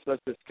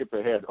 Let's just skip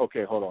ahead.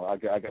 Okay, hold on.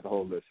 I got the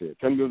whole list here.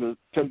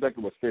 Tim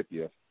Becker was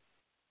 50th.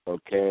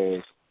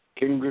 Okay.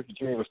 King Griffey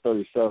Jr. was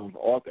 37th.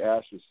 Arthur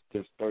Ashe was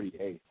just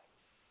 38th.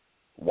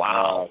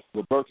 Wow.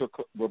 Roberto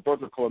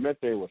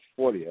Clemente was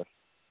 40th.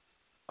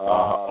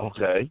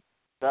 Okay.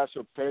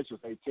 actual page was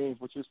 18th,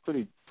 which is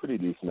pretty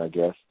decent, I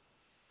guess.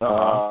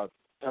 Uh-huh.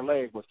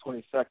 LA was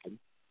 22nd.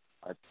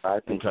 I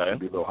think it should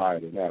be a little higher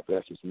than that, but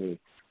that's just me.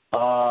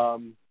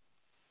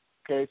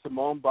 Okay,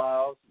 Simone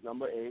Biles,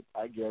 number 8.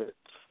 I get it.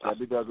 I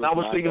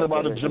was thinking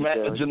about a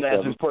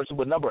gymnastics person,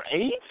 but number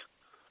 8?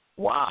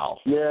 Wow.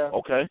 Yeah.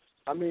 Okay.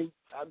 I mean,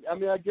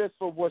 I guess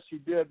for what she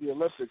did at the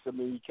Olympics, I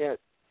mean, you can't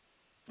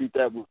beat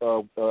that with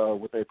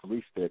a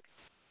police stick.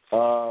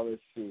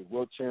 Let's see.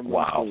 World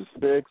champion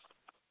 26.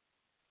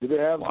 Do they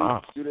have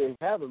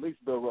at least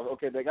Bill Russell?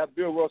 Okay, they got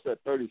Bill Russell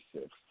at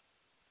 36.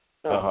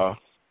 Uh-huh.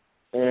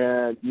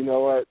 And you know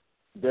what?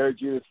 Derek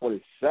Jeter is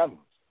 47.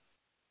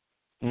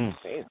 Damn.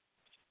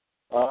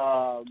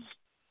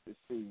 Let's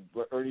see.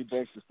 Ernie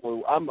Banks is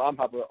 40. I'm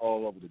hopping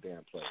all over the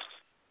damn place.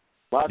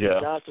 Michael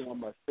Johnson, one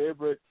of my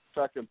favorite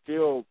track and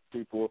field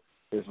people,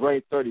 is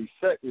ranked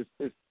 36.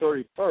 Is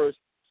 31st,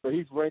 so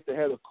he's ranked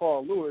ahead of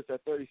Carl Lewis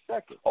at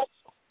 32nd. Oh,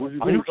 are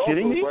you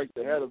kidding me? Ranked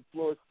ahead of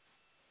Florence.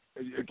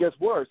 It gets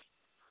worse.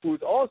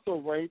 Who's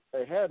also ranked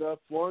ahead of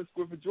Florence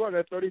Griffith Jordan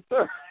at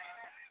 33rd.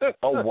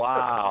 Oh,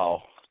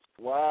 wow.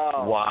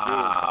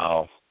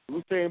 Wow.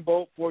 Usain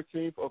Bolt,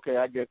 14th. Okay,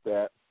 I get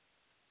that.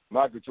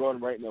 Michael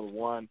Jordan ranked number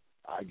 1.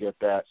 I get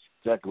that.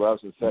 Jackie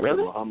Robinson, 2nd.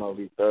 Really? Muhammad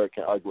Ali, 3rd.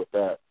 Can't argue with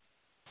that.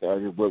 Can't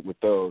argue with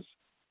those.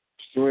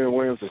 Serena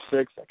Williams is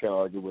 6th. I can't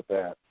argue with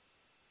that.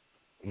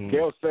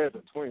 Gail Sayers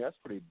at 20. That's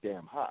pretty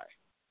damn high.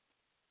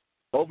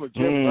 Over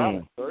Jim Brown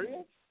at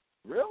 30th?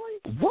 Really?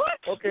 What?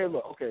 Okay,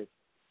 look. Okay.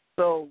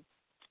 So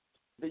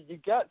you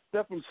got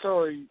Stephen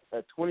Curry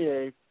at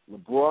 28th,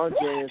 LeBron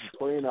James at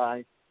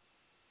 29th,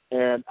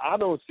 and I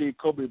don't see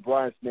Kobe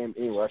Bryant's name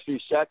anywhere. I see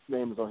Shaq's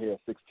name is on here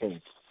at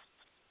 16th.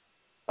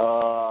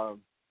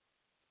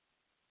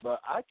 But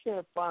I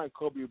can't find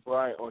Kobe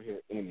Bryant on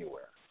here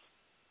anywhere.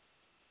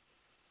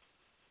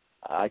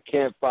 I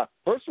can't find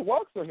Herschel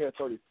Walker's on here at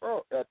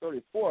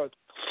 34th,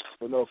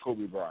 but no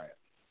Kobe Bryant.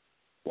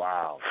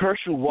 Wow.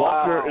 Herschel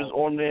Walker is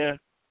on there.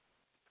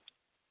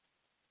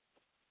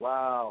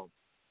 Wow.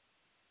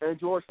 And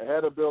George,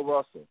 ahead of Bill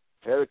Russell,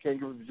 ahead of Ken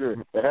Griffey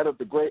Jr., ahead of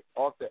the great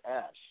Arthur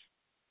Ashe.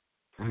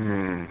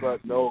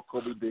 But no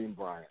Kobe Bean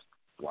Bryant.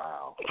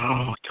 Wow.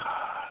 Oh,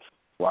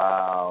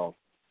 God.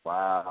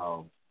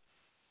 Wow.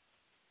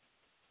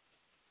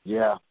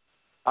 Yeah.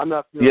 I'm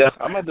not.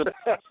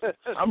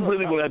 I'm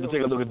really going to have to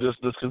take a look at this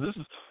list because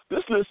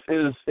this list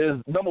is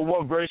number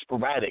one, very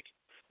sporadic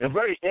and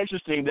very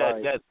interesting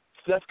that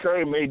Steph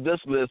Curry made this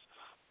list.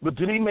 But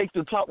did he make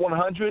the top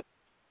 100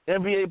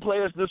 NBA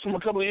players list from a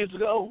couple of years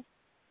ago?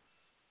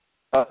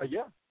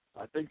 Yeah,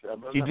 I think so.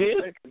 He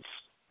did.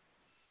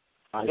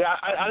 I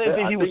didn't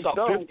think he was top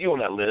 50 on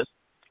that list.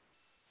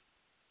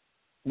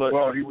 But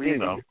you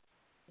know.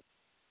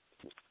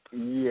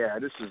 Yeah,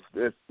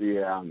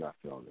 I'm not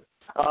feeling it.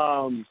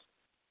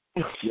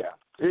 Yeah.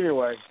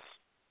 Anyway,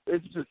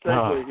 it's just a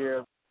segue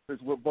here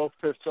because we're both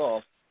pissed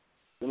off.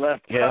 The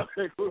last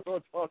topic we're going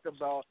to talk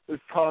about is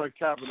Colin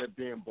Kaepernick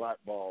being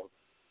blackballed.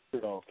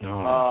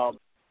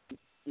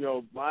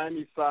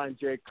 Miami signed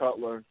Jay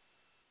Cutler,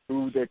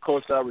 who they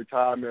coached out of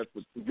retirement,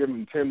 for giving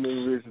him 10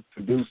 million reasons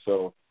to do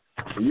so.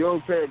 And you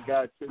don't pay a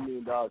guy $10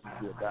 million to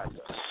be a backup.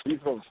 He's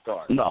going to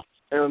start. No.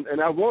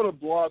 And I wrote a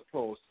blog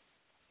post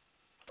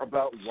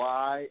about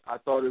why I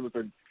thought it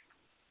wasn't.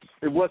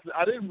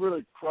 I didn't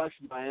really crush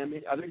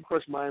Miami. I didn't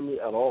crush Miami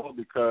at all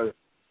because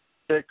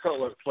Jay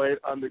Cutler played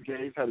under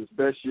Gase, had his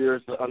best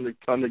years under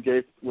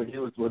Gase when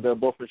they're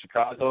both in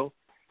Chicago,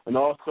 and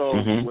also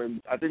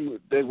when I think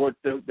they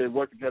worked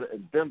together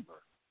in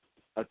Denver.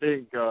 I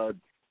think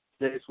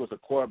Gase was a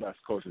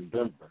quarterbacks coach in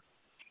Denver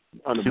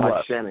under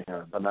Mike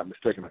Shanahan, if I'm not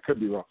mistaken. I could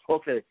be wrong.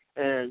 Okay,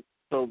 and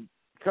so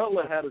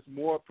Cutler had his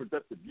more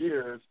productive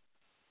years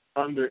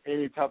under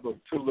any type of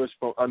tutelage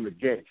from under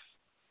Gase.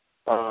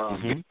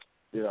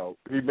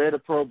 He made a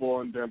Pro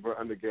Bowl in Denver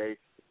under Gase,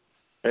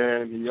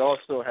 and he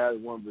also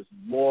had one of his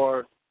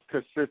more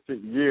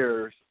consistent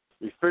years,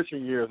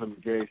 efficient years under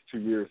Gase 2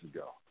 years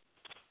ago.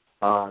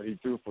 He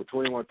threw for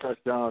 21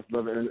 touchdowns,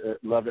 11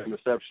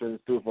 interceptions,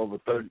 threw for over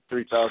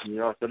 3,000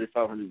 yards,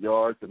 3,500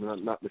 yards, if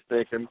I'm not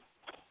mistaken.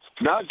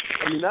 Not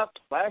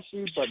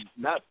flashy, but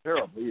not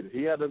terrible either.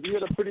 He had a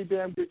pretty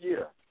damn good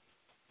year.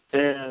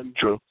 And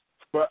true.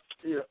 But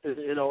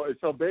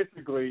so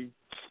basically,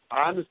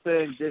 I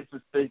understand Gase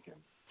is thinking.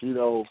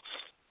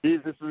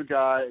 This is a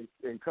guy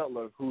in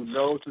Cutler who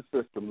knows the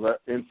system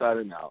inside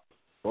and out.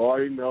 All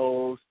he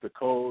knows the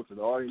codes, and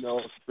all he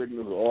knows the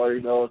signals, all he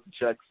knows the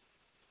checks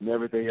and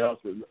everything else,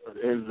 the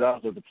ins and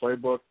outs of the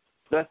playbook.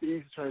 That's the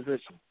easy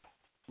transition.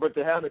 But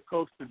to have the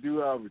coach to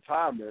do out of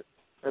retirement,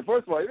 and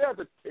first of all,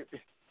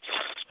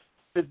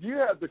 if you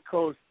have to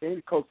coach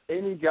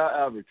any guy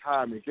out of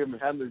retirement,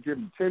 having to give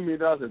him $10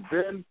 million, and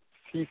then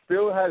he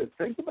still had to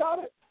think about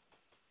it,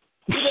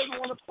 he doesn't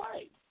want to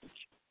play.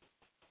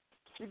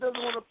 He doesn't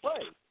want to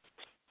play.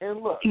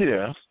 And look,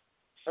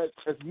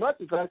 as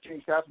much as I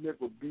think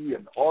Kaepernick would be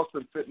an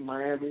awesome fit in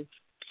Miami,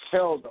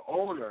 hell, the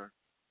owner,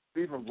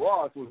 Stephen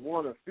Ross, was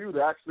one of the few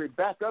to actually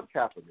back up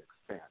Kaepernick's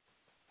stance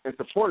and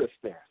support his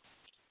stance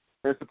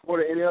and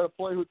supported any other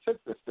player who took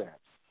the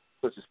stance,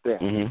 such a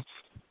stance.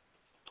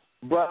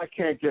 But I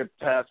can't get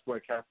past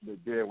what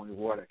Kaepernick did when he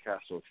wore that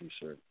Castro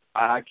T-shirt.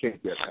 I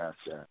can't get past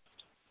that.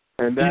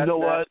 And that, you know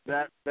what?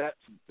 That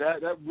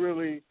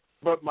really.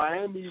 But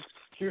Miami's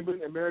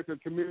Cuban American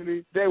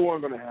community, they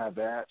weren't going to have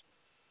that.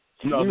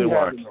 No, they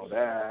weren't. He had to know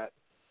that.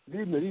 He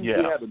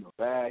had to know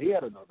that. He had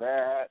to know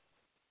that.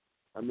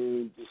 I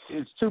mean,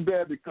 it's too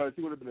bad because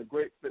he would have been a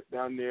great fit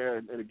down there.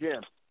 And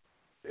again,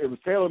 it was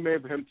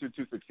tailor-made for him to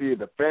succeed.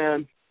 The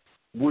fans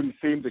wouldn't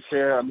seem to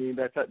care. I mean,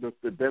 that's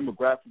the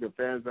demographic of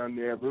fans down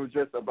there. If it was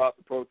just about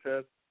the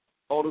protest,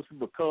 all those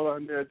people of color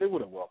on there, they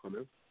would have welcomed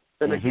him.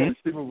 And again,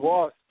 Stephen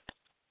Ross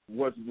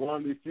was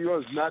one of the few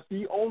owners, not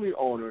the only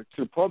owner,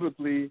 to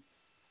publicly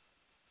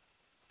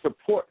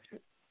support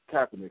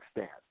Kaepernick's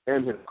stance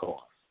and his cause.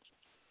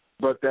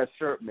 But that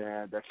shirt,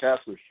 man, that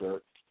Castro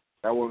shirt,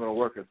 that wasn't going to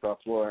work in South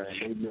Florida,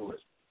 and they knew it.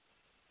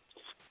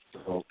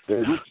 So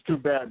it was too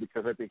bad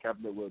because I think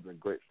Kaepernick would have been a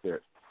great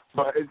fit.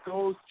 But it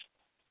goes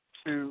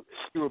to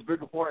a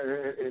bigger point,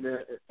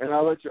 and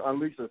I'll let you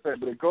unleash the thing,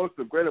 but it goes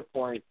to a greater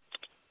point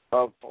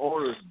of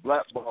owners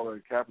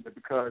blackballing Kaepernick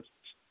because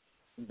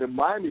the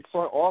Miami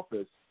front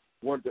office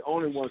weren't the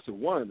only ones who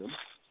wanted him.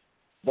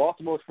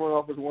 Baltimore's front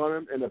office wanted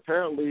him, and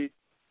apparently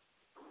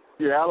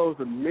Seattle's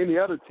and many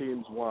other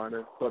teams wanted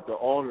him, but the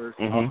owners,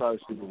 outside of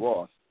Stephen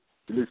Ross,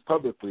 at least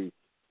publicly,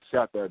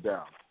 shot that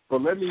down.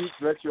 But let me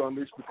let you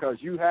unleash because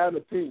you have an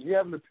opinion. You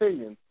have an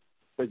opinion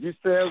that you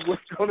said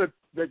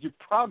that you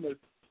promised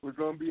was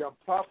going to be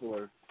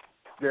unpopular.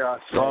 There I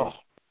say. Oh.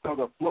 So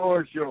the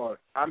floor is yours.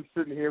 I'm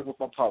sitting here with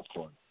my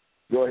popcorn.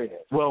 Go ahead.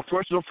 Well,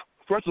 first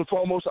and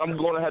foremost, I'm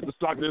going to have to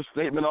start this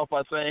statement off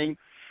by saying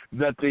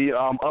that the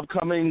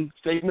upcoming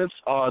statements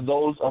are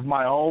those of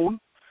my own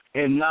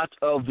and not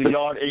of the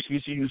Yard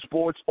HBCU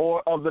Sports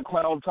or of the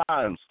Clown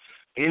Times.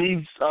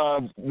 Any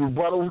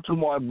rebuttal to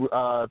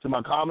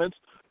my comments,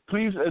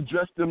 please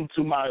address them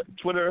to my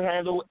Twitter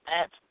handle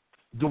at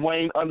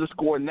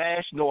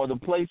Dwayne_Nash. No other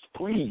place,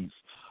 please.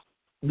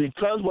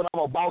 Because what I'm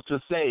about to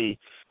say,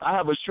 I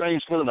have a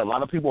strange feeling a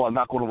lot of people are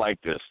not going to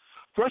like this.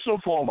 First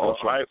and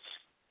foremost, right?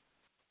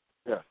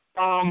 Yeah.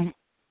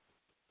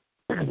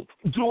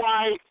 Do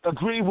I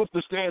agree with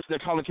the stance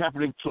that Colin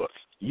Kaepernick took?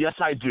 Yes,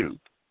 I do.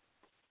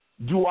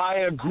 Do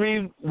I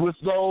agree with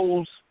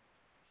those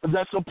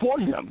that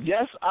support him?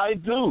 Yes, I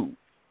do.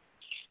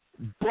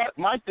 But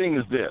my thing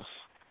is this.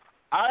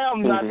 I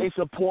am not a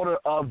supporter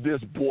of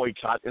this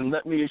boycott, and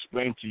let me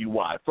explain to you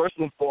why. First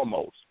and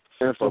foremost,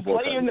 to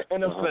play in the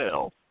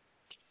NFL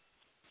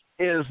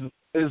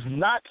is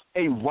not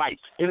a right.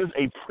 It is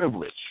a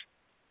privilege.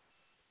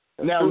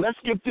 Now, let's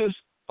get this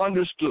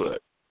understood,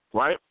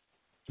 right?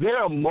 There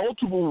are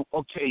multiple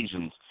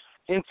occasions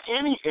in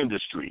any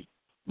industry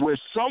where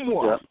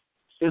someone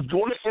is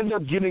going to end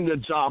up getting a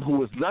job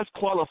who is less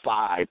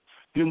qualified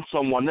than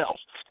someone else.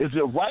 Is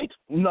it right?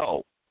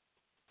 No.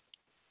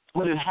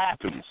 But it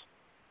happens.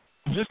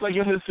 Just like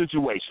in this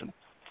situation.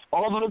 I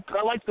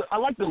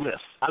like the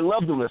list. I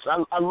love the list.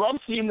 I love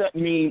seeing that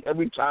meme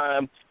every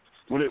time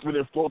when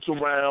it floats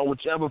around,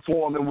 whichever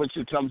form in which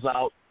it comes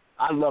out.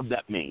 I love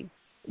that meme.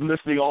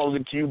 Listing all of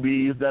the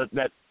QBs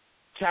that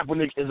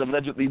Kaepernick is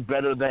allegedly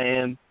better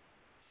than.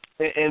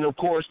 And, of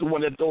course, the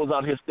one that throws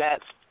out his stats.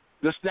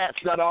 The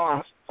stats that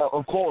are,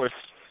 of course,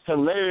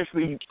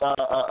 hilariously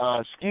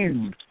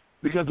skewed.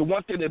 Because the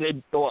one thing that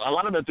a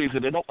lot of the things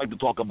that they don't like to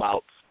talk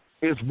about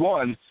is,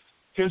 one,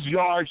 his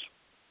yards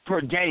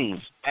per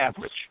game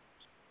average,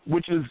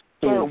 which is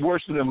third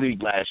worst in the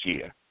league last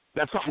year.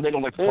 That's something they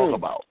don't like to talk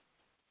about.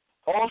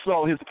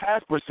 Also, his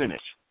pass percentage,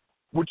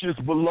 which is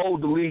below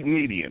the league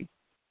median,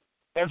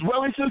 as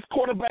well as his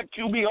quarterback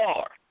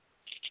QBR.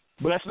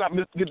 But let's not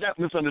get that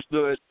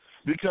misunderstood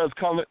because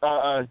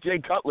Jay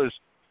Cutler's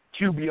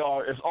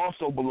QBR is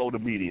also below the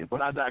median,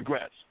 but I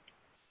digress.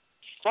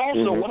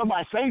 Also, one of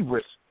my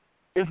favorites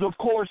is, of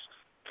course,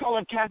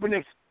 Colin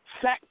Kaepernick's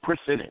sack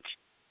percentage,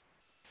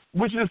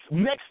 which is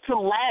next to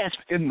last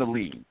in the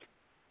league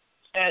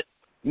at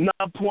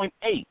 9.8,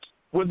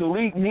 where the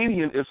league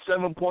median is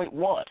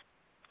 7.1.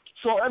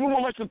 So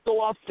everyone likes to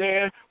throw out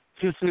there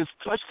his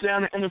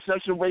touchdown and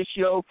interception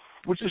ratio,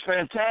 which is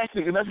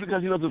fantastic, and that's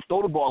because he doesn't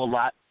throw the ball a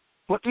lot.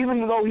 But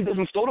even though he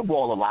doesn't throw the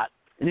ball a lot,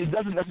 and he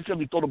doesn't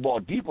necessarily throw the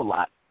ball deep a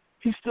lot,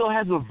 he still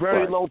has a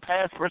very low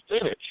pass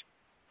percentage.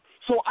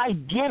 So I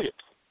get it.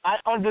 I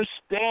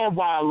understand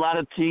why a lot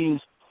of teams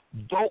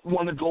don't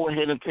want to go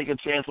ahead and take a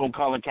chance on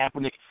Colin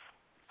Kaepernick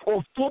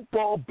for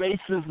football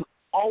basis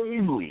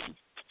only.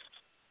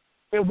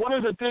 And one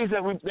of the things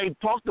that they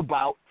talked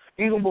about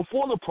even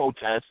before the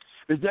protest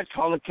is that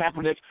Colin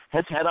Kaepernick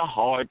has had a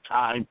hard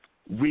time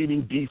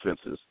reading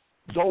defenses.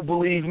 Don't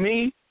believe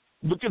me?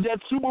 Look at that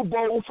Super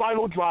Bowl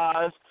final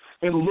drive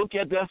and look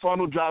at that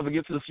final drive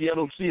against the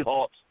Seattle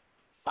Seahawks.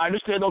 I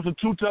understand those are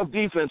two tough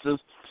defenses,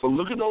 but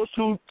look at those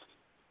two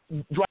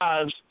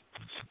drives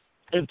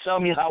and tell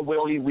me how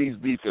well he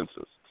reads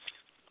defenses.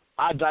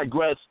 I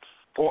digress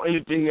or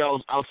anything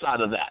else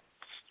outside of that.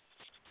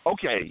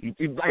 Okay,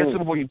 like I said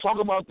before, you talk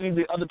about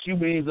the other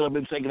QBs that have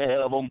been taken ahead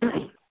of him.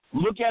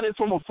 Look at it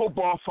from a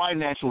football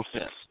financial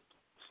sense.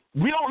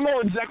 We don't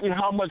know exactly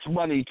how much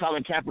money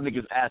Colin Kaepernick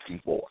is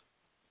asking for.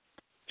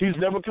 He's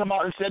never come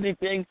out and said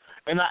anything,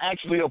 and I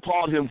actually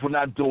applaud him for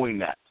not doing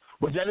that.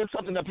 But that is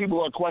something that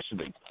people are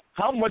questioning.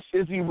 How much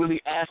is he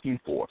really asking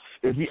for?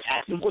 Is he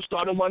asking for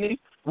starter money?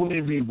 Will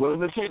he be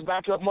willing to take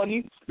backup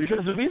money?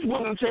 Because if he's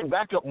willing to take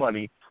backup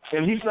money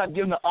and he's not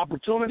given the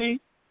opportunity,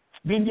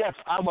 then yes,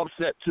 I'm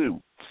upset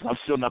too. I'm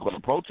still not going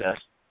to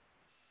protest.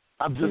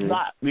 I'm just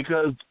not,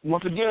 because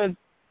once again,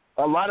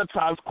 a lot of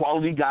times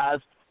quality guys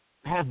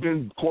have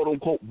been quote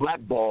unquote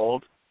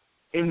blackballed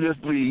in this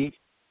league,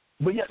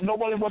 but yet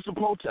nobody wants to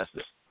protest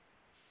it.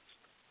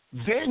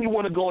 Then you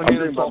want to go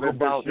ahead and talk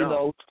about,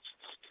 Vince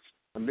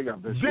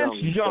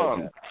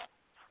Young.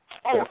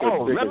 I'm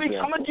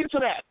gonna get to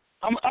that.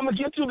 I'm gonna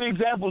get to the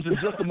examples in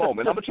just a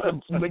moment. I'm gonna try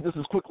to make this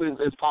as quickly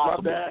as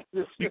possible.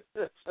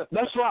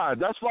 That's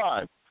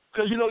fine.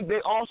 Because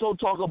they also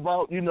talk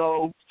about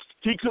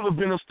he could have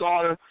been a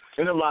starter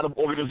in a lot of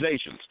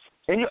organizations,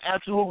 and you're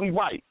absolutely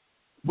right.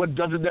 But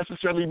does it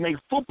necessarily make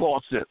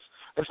football sense,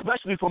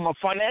 especially from a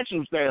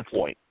financial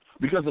standpoint?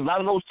 Because a lot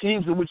of those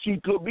teams in which he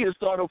could be a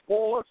starter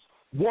for,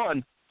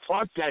 one,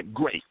 aren't that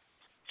great.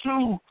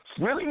 Two,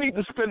 really need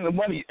to spend the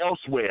money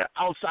elsewhere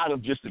outside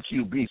of just the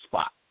QB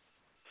spot.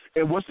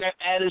 And what's that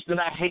adage that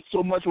I hate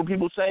so much when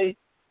people say,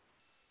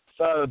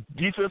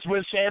 defense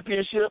wins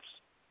championships?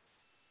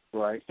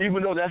 Right.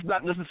 Even though that's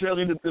not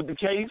necessarily the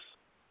case.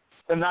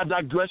 And I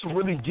digress from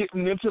really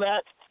getting into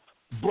that.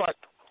 But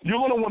you're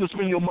going to want to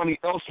spend your money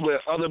elsewhere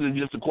other than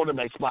just the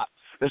quarterback spot,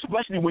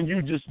 especially when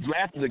you just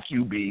drafted a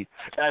QB,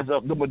 as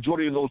the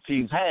majority of those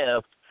teams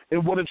have,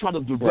 and want to try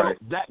to develop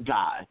that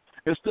guy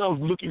instead of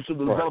looking to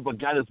develop a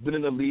guy that's been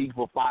in the league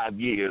for 5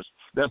 years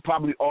that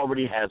probably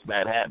already has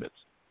bad habits.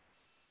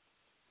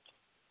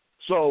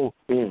 So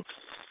we've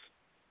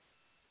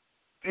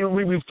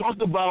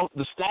talked about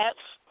the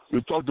stats.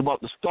 We've talked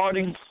about the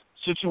starting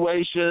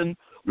situation.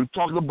 We've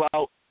talked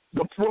about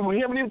we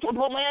haven't even talked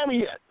about Miami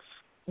yet.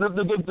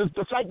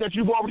 The fact that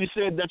you've already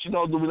said that,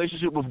 the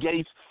relationship with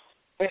Gates,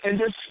 and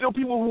there's still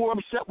people who are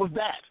upset with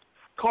that,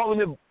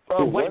 calling it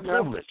white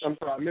privilege. I'm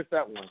sorry, I missed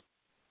that one.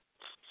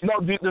 No,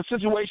 the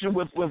situation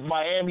with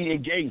Miami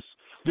and Gates,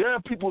 there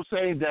are people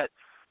saying that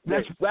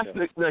that's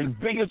the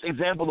biggest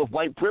example of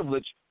white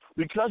privilege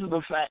because of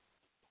the fact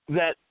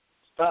that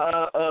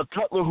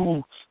Cutler,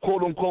 who,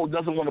 quote-unquote,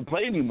 doesn't want to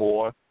play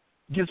anymore,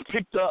 gets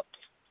picked up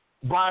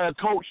by a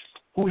coach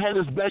who had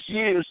his best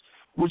years,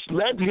 which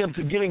led to him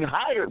to getting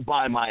hired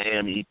by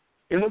Miami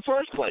in the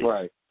first place.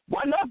 Right.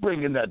 Why not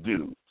bring in that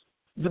dude?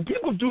 The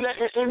people do that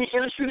in any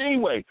industry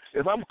anyway.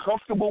 If I'm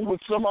comfortable with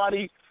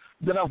somebody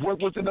that I've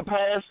worked with in the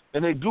past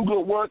and they do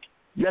good work,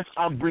 yes,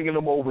 I'm bringing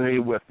them over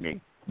here with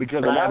me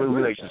because I have a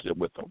relationship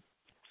with them.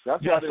 So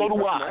do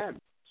I.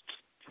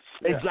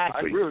 Yeah,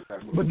 exactly. I agree with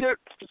that move.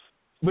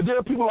 But there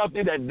are people out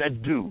there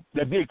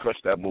that did crush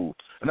that move,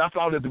 and I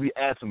found it to be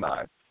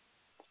asinine.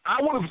 I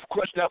would have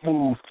crushed that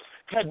move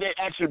had they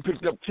actually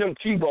picked up Tim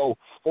Tebow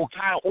or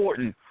Kyle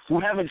Orton, who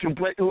haven't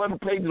played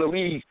in the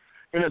league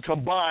in a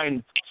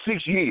combined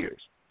 6 years.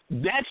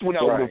 That's when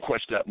I would have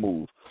crushed that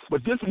move.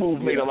 But this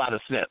move made a lot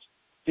of sense,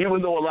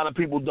 even though a lot of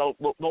people don't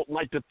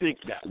like to think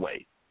that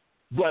way.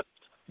 But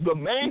the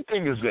main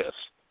thing is this.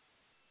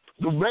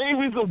 The main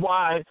reason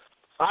why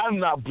I'm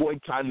not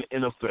boycotting the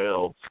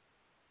NFL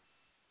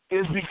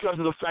is because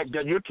of the fact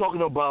that you're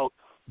talking about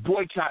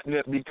boycotting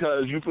it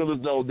because you feel as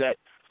though that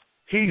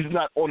he's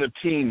not on a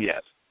team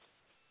yet.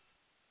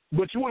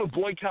 But you want to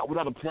boycott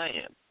without a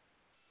plan.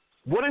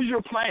 What is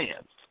your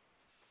plan?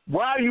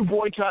 Why are you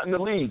boycotting the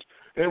league?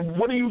 And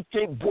what do you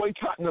think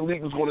boycotting the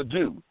league is going to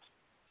do?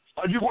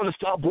 Are you going to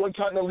stop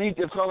boycotting the league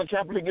if Colin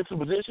Kaepernick gets a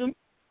position?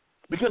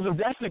 Because if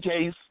that's the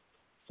case,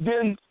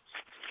 then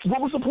what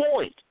was the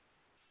point?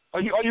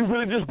 Are you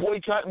really just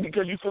boycotting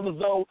because you feel as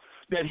though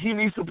that he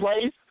needs to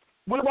play?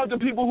 What about the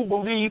people who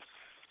believe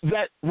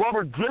that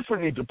Robert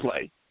Griffin needs to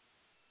play?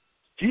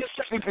 He's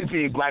technically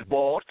being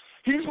blackballed.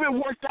 He's been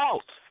worked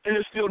out and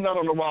is still not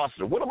on the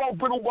roster. What about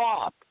Brittle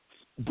Bob?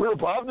 Brittle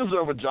Bob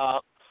deserves a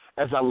job,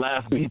 as I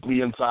laugh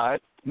deeply inside,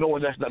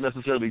 knowing that's not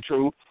necessarily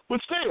true. But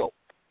still,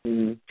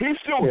 he's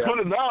still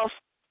good enough.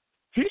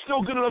 He's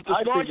still good enough to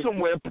start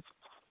somewhere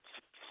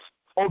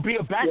or be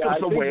a backup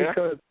somewhere.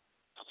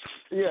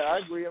 I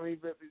agree. I mean,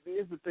 but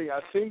here's the thing.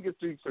 I think it's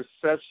the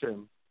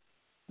perception,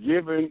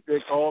 given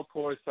it all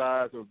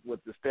coincides with what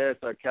the stats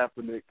that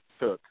Kaepernick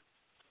took.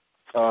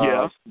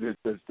 The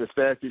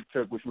stats he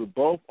took, which we're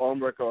both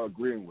on record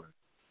agreeing with.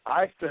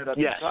 I said at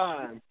the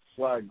time,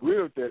 I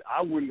agree with it,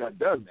 I wouldn't have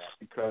done that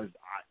because,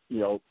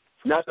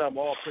 not that I'm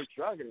all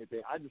patriotic or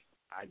anything. I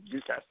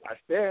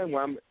stand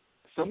where I'm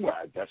somewhere.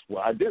 That's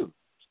what I do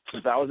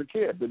since I was a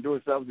kid. Been doing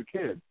since I was a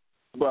kid.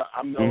 But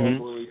I'm not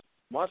really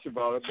much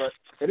about it. But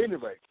at any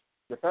rate,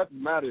 the fact of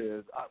the matter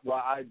is,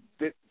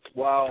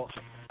 while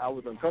I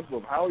was uncomfortable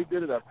with how he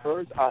did it at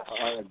first,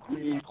 I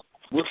agreed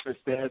with the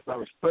stance. I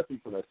respect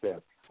him for that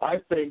stance. I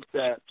think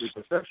that the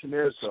perception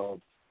is, though,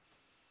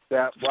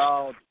 that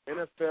while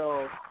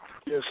NFL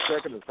gives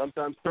second and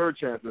sometimes third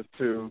chances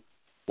to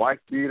wife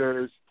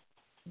beaters,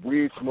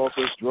 weed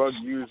smokers, drug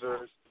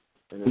users,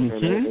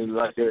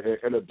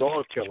 and a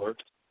dog killer,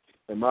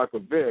 and Michael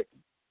Vick,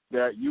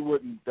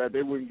 that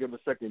they wouldn't give him a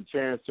second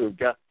chance to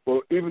get.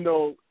 Well, even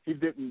though he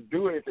didn't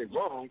do anything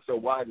wrong, so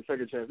why the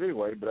second chance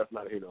anyway? But that's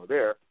not here nor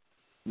there.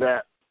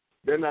 That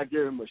they're not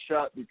giving him a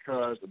shot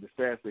because of the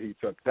stance that he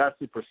took. That's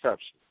the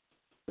perception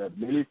that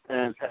many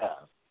fans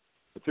have,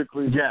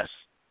 particularly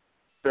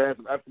fans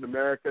of African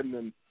American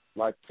and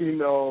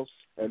Latinos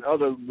and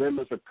other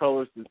members of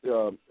colors in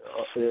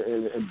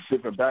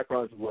different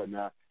backgrounds and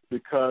whatnot,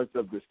 because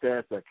of the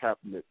stance that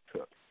Kaepernick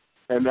took.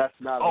 And that's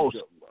not a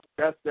good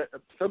one.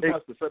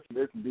 Sometimes perception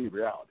is indeed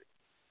reality.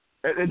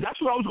 And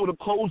that's what I was going to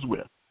close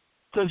with.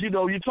 Because,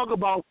 you talk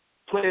about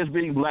players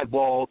being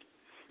blackballed.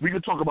 We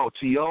could talk about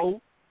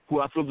T.O., who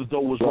I feel as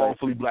though was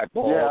wrongfully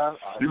blackballed. Yeah,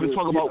 you could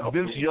talk about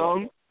Vince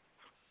Young,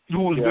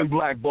 who has been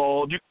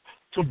blackballed.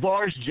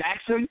 Tavares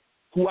Jackson,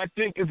 who I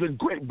think is a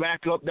great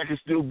backup that can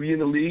still be in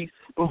the league.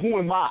 But who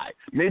am I?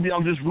 Maybe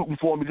I'm just rooting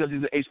for him because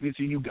he's an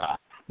HBCU guy.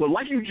 But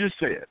like you just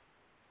said,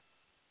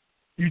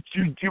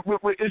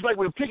 it's like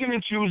we're picking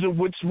and choosing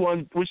which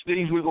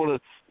things we're going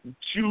to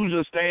choose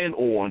or stand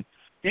on,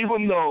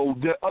 even though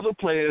there are other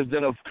players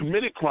that have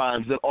committed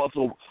crimes that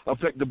also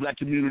affect the black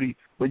community,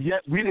 but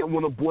yet we didn't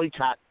want to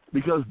boycott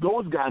because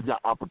those guys got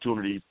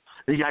opportunities.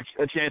 They got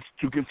a chance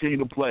to continue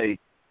to play.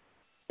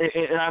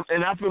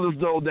 And I feel as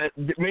though that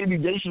maybe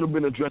they should have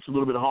been addressed a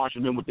little bit harsher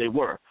than what they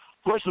were.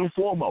 First and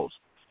foremost,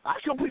 I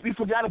completely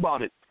forgot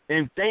about it.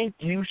 And thank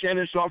you,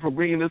 Shannon Sharp, for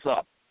bringing this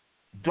up.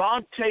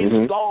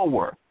 Dante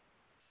Stallworth.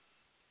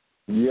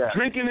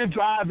 Drinking and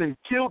driving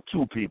killed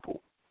 2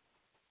 people.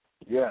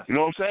 Yeah. You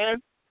know what I'm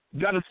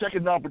saying? Got a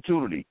second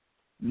opportunity.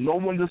 No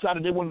one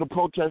decided they wanted to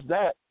protest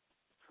that.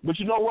 But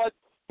you know what?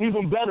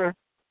 Even better,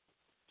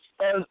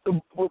 as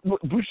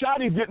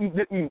Bushati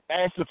didn't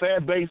ask the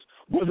fan base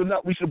whether or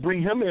not we should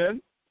bring him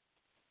in.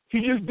 He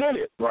just did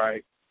it.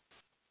 Right.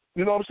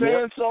 You know what I'm saying?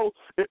 Yep. So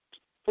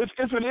if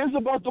it is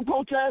about the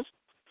protest,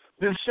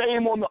 then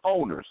shame on the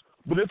owners.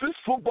 But if it's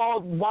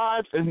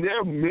football-wise, and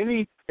there are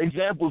many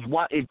examples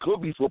why it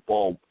could be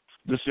football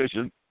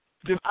decision,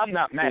 then I'm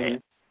not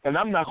mad, and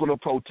I'm not going to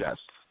protest.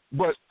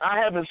 But I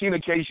haven't seen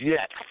a case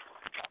yet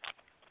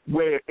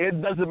where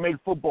it doesn't make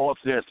football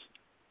sense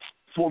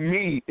for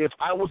me if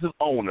I was an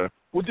owner,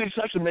 with the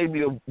exception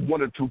maybe of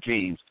 1 or 2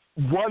 teams,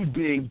 1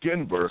 being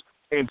Denver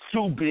and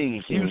 2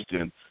 being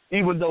Houston,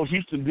 even though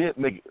Houston did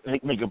make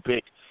a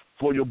pick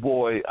for your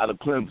boy out of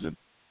Clemson,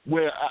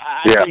 where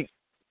I think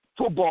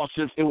football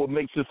sense, it would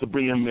make sense to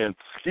bring him in,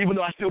 even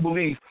though I still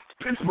believe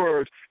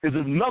Pittsburgh is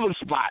another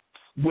spot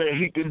where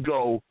he can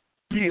go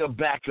be a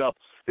backup,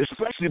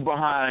 especially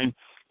behind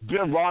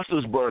Ben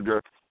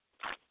Roethlisberger.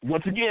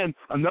 Once again,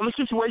 another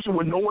situation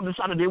where no one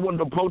decided they wanted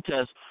to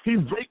protest. He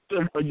raped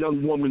a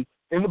young woman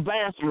in the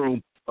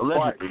bathroom,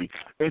 allegedly,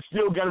 and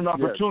still got an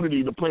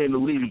opportunity to play in the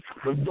league,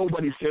 but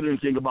nobody said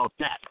anything about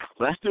that.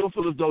 But I still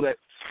feel as though that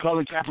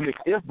Colin Kaepernick,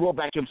 if brought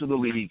back into the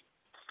league,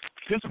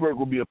 Pittsburgh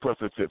will be a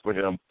perfect fit for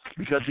him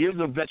because he is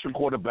a veteran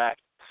quarterback.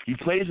 He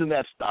plays in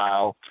that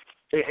style,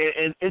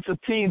 and it's a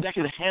team that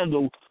can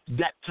handle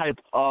that type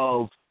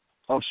of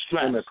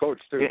stress and the coach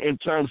too, in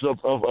terms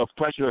of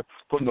pressure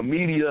from the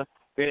media,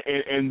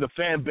 and the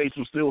fan base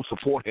will still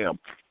support him.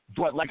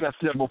 But like I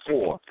said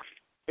before,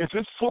 if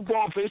it's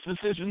football-based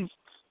decisions,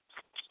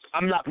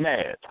 I'm not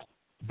mad.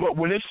 But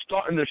when it's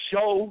starting to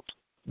show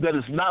that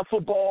it's not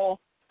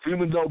football,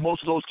 even though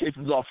most of those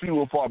cases are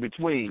few and far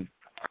between,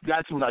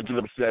 that's when I get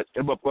upset.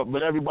 But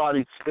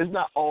everybody, it's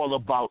not all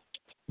about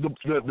the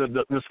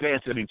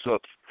stance that he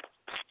took.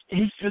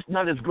 He's just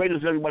not as great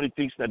as everybody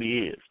thinks that he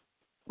is.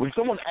 When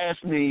someone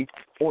asks me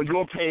on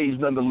your page,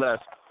 nonetheless,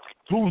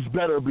 who's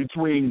better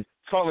between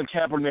Colin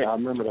Kaepernick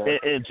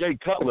and Jay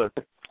Cutler,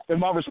 and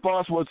my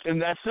response was, in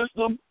that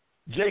system,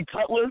 Jay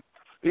Cutler,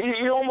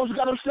 he almost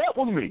got upset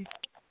with me.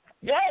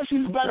 Yes,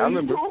 he's better.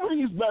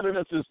 He's better in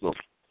that system.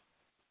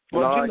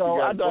 But,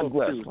 I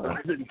digress.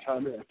 I didn't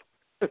come in.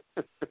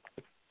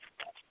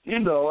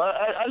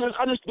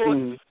 I just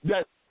thought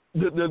that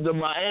the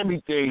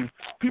Miami thing,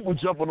 people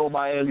jumping on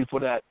Miami for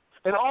that.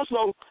 And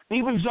also,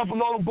 even jumping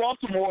on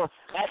Baltimore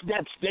at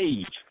that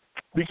stage.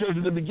 Because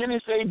in the beginning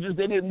stages,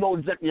 they didn't know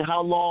exactly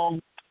how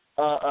long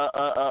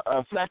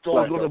Flacco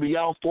was going to be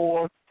out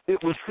for.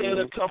 It was said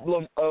a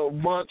couple of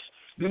months.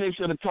 Then they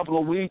said a couple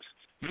of weeks.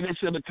 Then they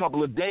said a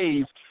couple of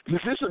days.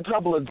 If it's a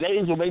couple of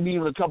days or maybe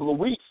even a couple of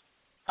weeks,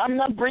 I'm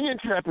not bringing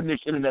Kaepernick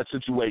into that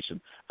situation.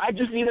 I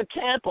just need a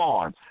camp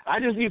arm. I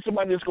just need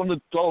somebody that's going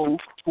to throw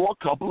for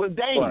a couple of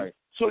days. Right.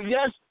 So,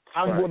 yes,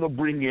 I'm going to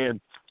bring in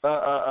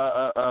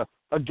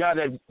a guy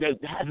that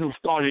hasn't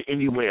started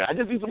anywhere. I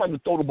just need somebody to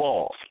throw the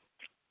ball.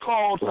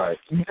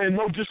 And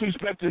no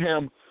disrespect to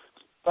him,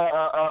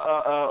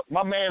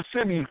 my man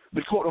Simi,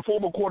 the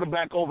former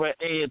quarterback over at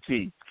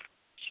A&T,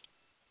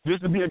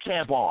 just to be a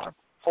camp arm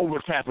over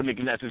Kaepernick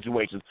in that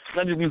situation.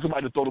 I just need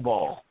somebody to throw the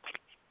ball.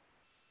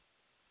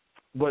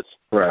 But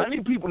I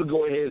need people to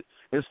go ahead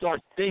and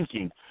start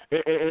thinking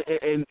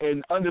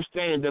and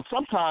understand that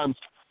sometimes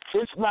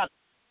it's not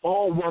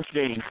all one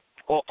thing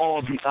or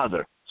all the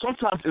other.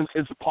 Sometimes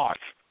it's parts.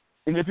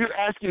 And if you're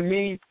asking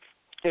me,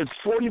 it's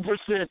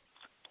 40%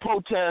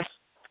 protest,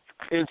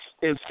 it's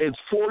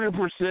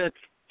 40%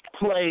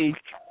 play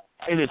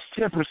and it's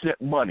 10%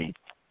 money,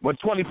 but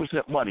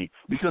 20% money,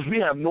 because we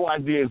have no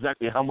idea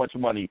exactly how much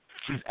money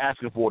he's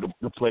asking for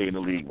to play in the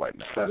league right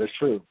now. That is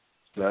true.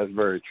 That's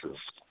very true.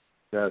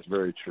 That's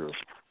very true.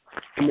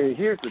 I mean,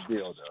 here's the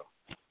deal, though.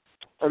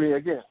 I mean,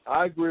 again,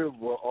 I agree with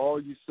all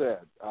you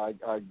said. I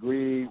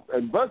agree.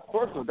 And but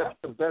first of all, that's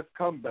the best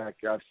comeback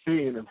I've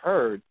seen and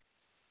heard,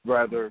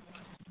 rather,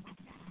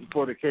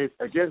 for the case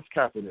against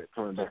Kaepernick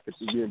coming back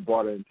and being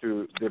brought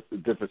into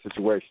different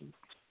situations.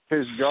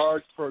 His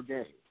yards per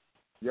game,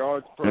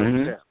 yards per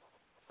attempt,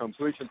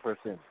 completion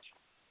percentage.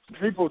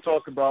 People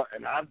talk about,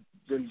 and I've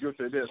been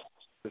guilty of this,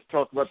 just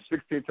talk about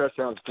 16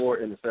 touchdowns, 4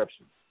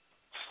 interceptions.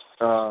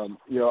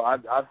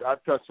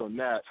 I've touched on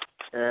that,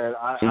 and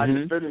I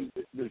defended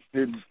this.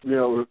 His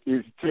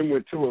team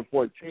went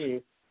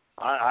 2-14.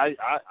 I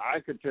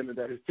contended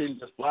that his team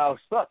just flat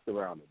sucked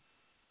around him.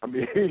 I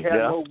mean, he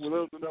had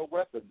little to no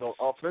weapons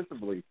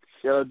offensively.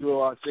 He had to do a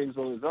lot of things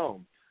on his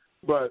own.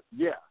 But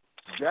yeah,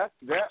 that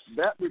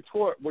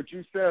report, what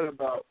you said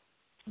about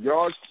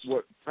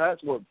pass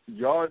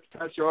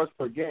yards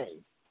per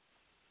game,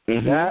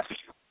 that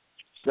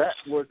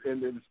was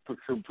in his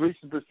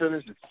completion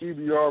percentage, his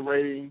QBR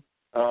rating,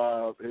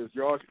 his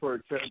yards per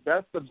attempt.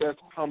 That's the best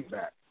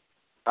comeback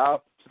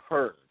I've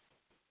heard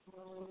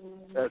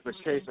as a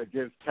case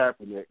against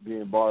Kaepernick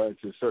being brought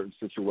into certain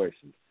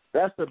situations.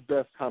 That's the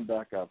best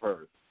comeback I've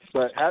heard.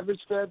 But having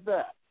said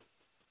that,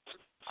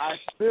 I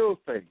still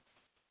think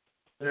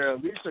there are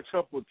at least a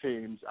couple of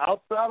teams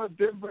outside of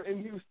Denver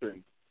and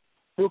Houston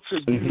who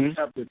could use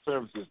Kaepernick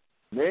services,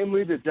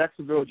 namely the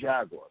Jacksonville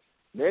Jaguars,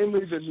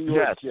 namely the New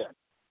York Jets.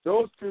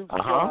 Those two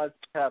guys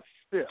have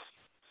stiff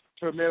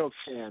tomato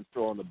cans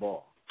throwing the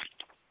ball.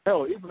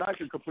 Hell, even I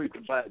can complete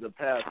the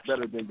pass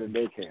better than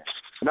they can.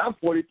 And I'm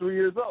 43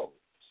 years old.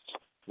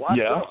 Why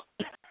not?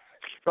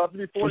 About to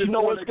be 44 you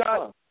know what, Scott?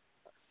 month.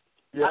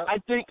 Yeah.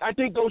 I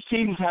think those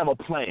teams have a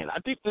plan. I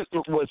think that,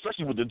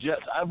 especially with the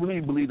Jets, I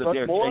really believe that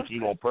they're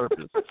tanking on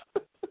purpose.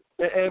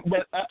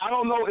 But I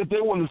don't know if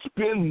they want to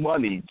spend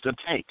money to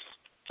tank.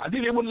 I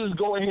think they want to just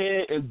go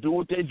ahead and do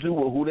what they do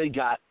with who they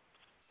got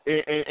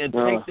and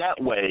tank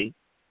that way,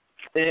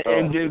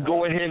 and then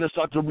go ahead and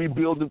start to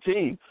rebuild the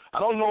team. I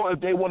don't know if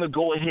they want to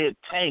go ahead,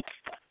 tank,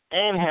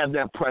 and have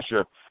that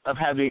pressure of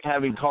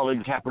having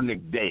Colin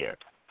Kaepernick there.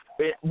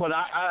 But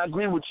I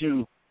agree with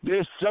you.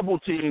 There's several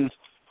teams.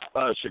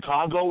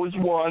 Chicago is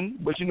one,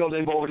 but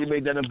they've already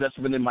made that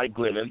investment in Mike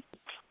Glennon.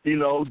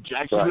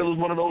 Jacksonville is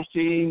one of those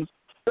teams.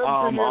 Go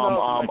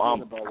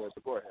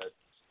ahead.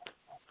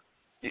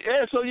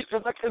 Yeah, so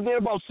there are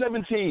about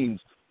 7 teams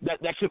that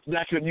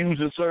could use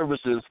his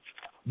services.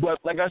 But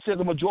like I said,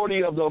 the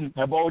majority of them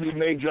have already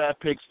made draft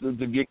picks to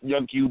get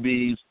young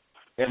QBs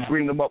and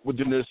bring them up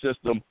within their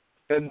system.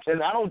 And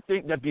I don't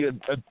think that the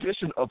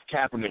addition of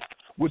Kaepernick,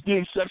 with the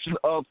exception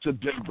of to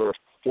Denver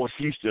or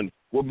Houston,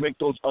 will make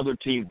those other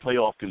teams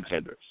playoff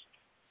contenders.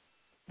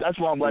 That's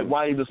why I'm like,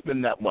 why even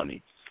spend that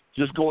money?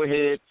 Just go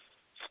ahead,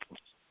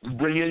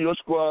 bring in your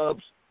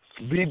scrubs,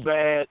 be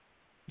bad,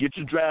 get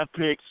your draft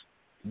picks,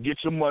 get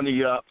your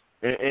money up,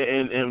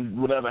 and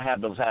whatever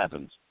happens,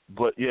 happens.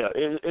 But, yeah,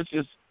 it's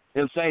just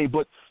insane.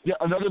 But, yeah,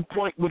 another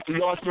point with the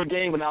yards per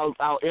game, and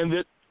I'll end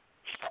it.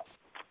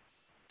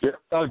 Yeah.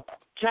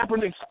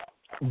 Kaepernick's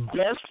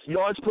best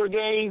yards per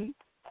game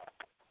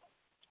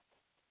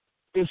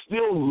is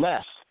still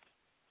less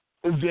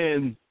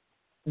than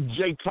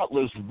Jay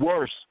Cutler's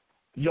worst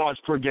yards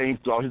per game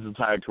throughout his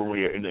entire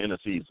career in a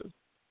season.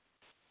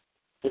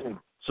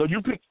 So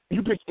you pick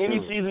any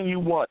season you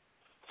want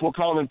for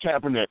Colin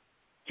Kaepernick.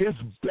 His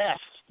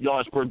best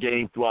yards per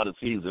game throughout a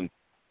season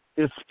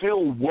is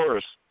still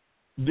worse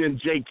than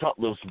Jay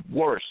Cutler's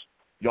worst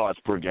yards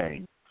per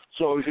game.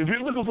 So if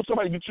you're looking for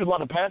somebody to get you a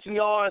lot of passing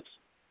yards,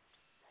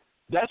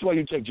 that's why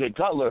you take Jay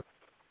Cutler,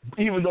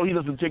 even though he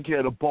doesn't take care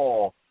of the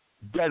ball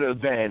better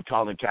than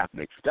Colin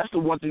Kaepernick. That's the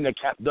one thing that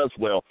Cap does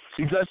well.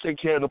 He does take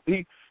care of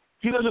he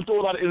doesn't throw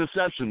a lot of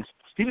interceptions.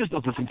 He just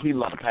doesn't complete a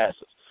lot of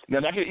passes. Now,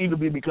 that could either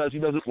be because he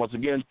doesn't, once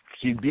again,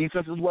 see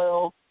defense as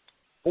well,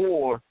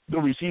 or the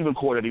receiving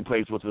core that he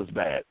plays with is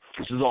bad,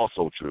 which is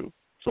also true.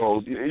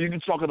 So you can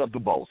chalk it up to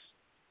both.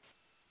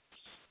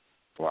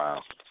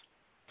 Wow.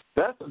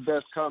 That's the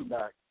best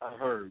comeback I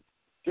heard.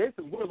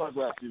 Jason Woodlock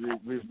will actually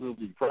will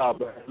be proud,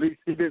 but at least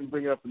he didn't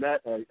bring it up from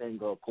that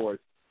angle, of course.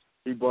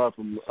 He brought up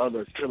from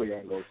other silly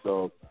angles,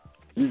 so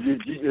you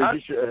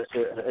should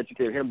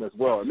educate him as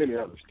well, and many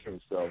others too.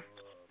 So,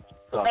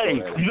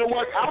 hey, you know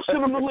what? I'll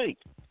send him the link.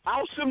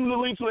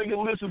 So they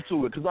can listen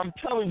to it, because I'm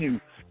telling you,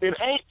 it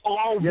ain't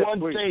all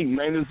one thing,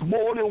 man. It's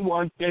more than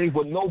one thing,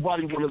 but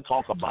nobody want to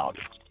talk about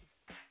it.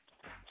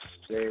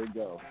 There you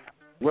go.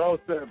 Well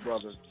said,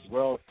 brother.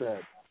 Well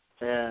said.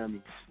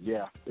 And,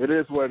 yeah, it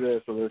is what it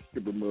is, so let's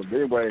keep it moving.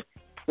 Anyway,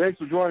 thanks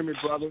for joining me,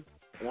 brother.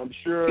 And I'm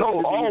sure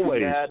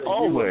always.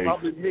 You will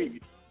probably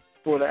meet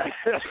for that.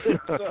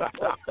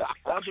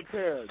 I'm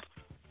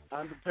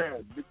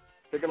prepared.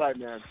 Take a light,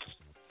 man.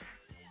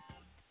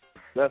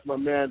 That's my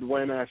man,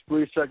 Dwayne Ash.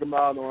 Please check him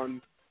out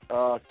on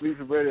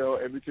Sleeper Radio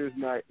every Tuesday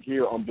night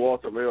here on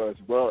Blog Talk Radio, as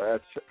well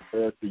as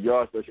the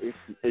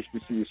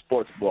Yard/HBCU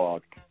Sports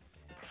Blog.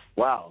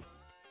 Wow,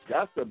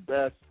 that's the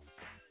best.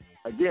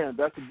 Again,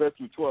 that's the best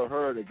retort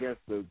heard against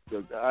the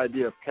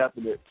idea of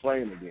Kaepernick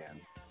playing again.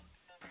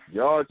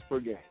 Yards per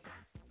game,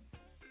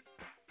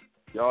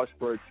 yards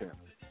per attempt,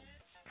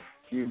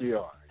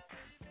 QBR,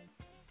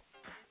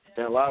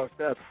 and a lot of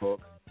stats,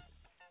 folks.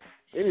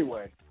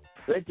 Anyway,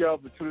 thank y'all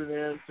for tuning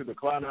in to the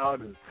Clown Hour.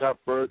 This is Scott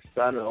Burke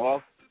signing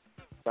out.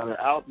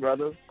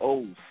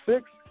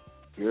 06.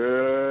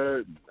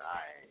 Good night.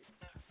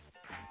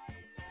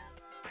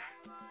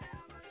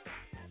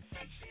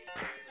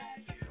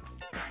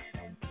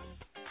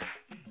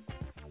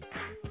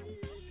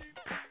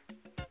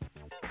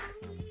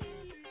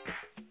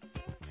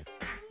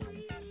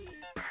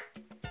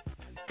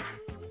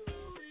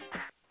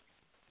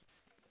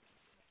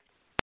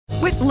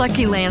 With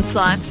Lucky Land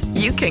Slots,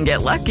 you can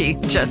get lucky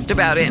just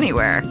about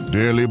anywhere.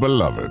 Dearly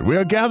beloved, we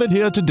are gathered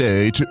here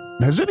today to...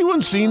 Has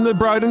anyone seen the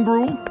bride and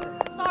groom?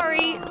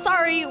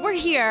 Sorry, we're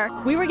here.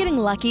 We were getting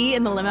lucky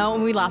in the limo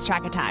and we lost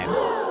track of time.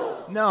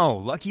 No,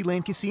 Lucky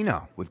Land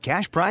Casino, with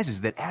cash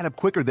prizes that add up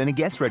quicker than a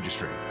guest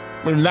registry.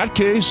 In that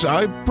case,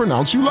 I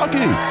pronounce you lucky.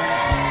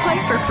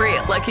 Play for free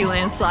at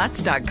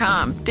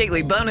LuckyLandSlots.com.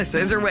 Daily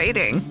bonuses are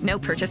waiting. No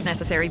purchase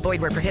necessary.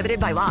 Void where prohibited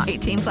by law.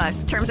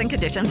 18+. Terms and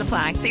conditions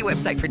apply. See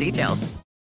website for details.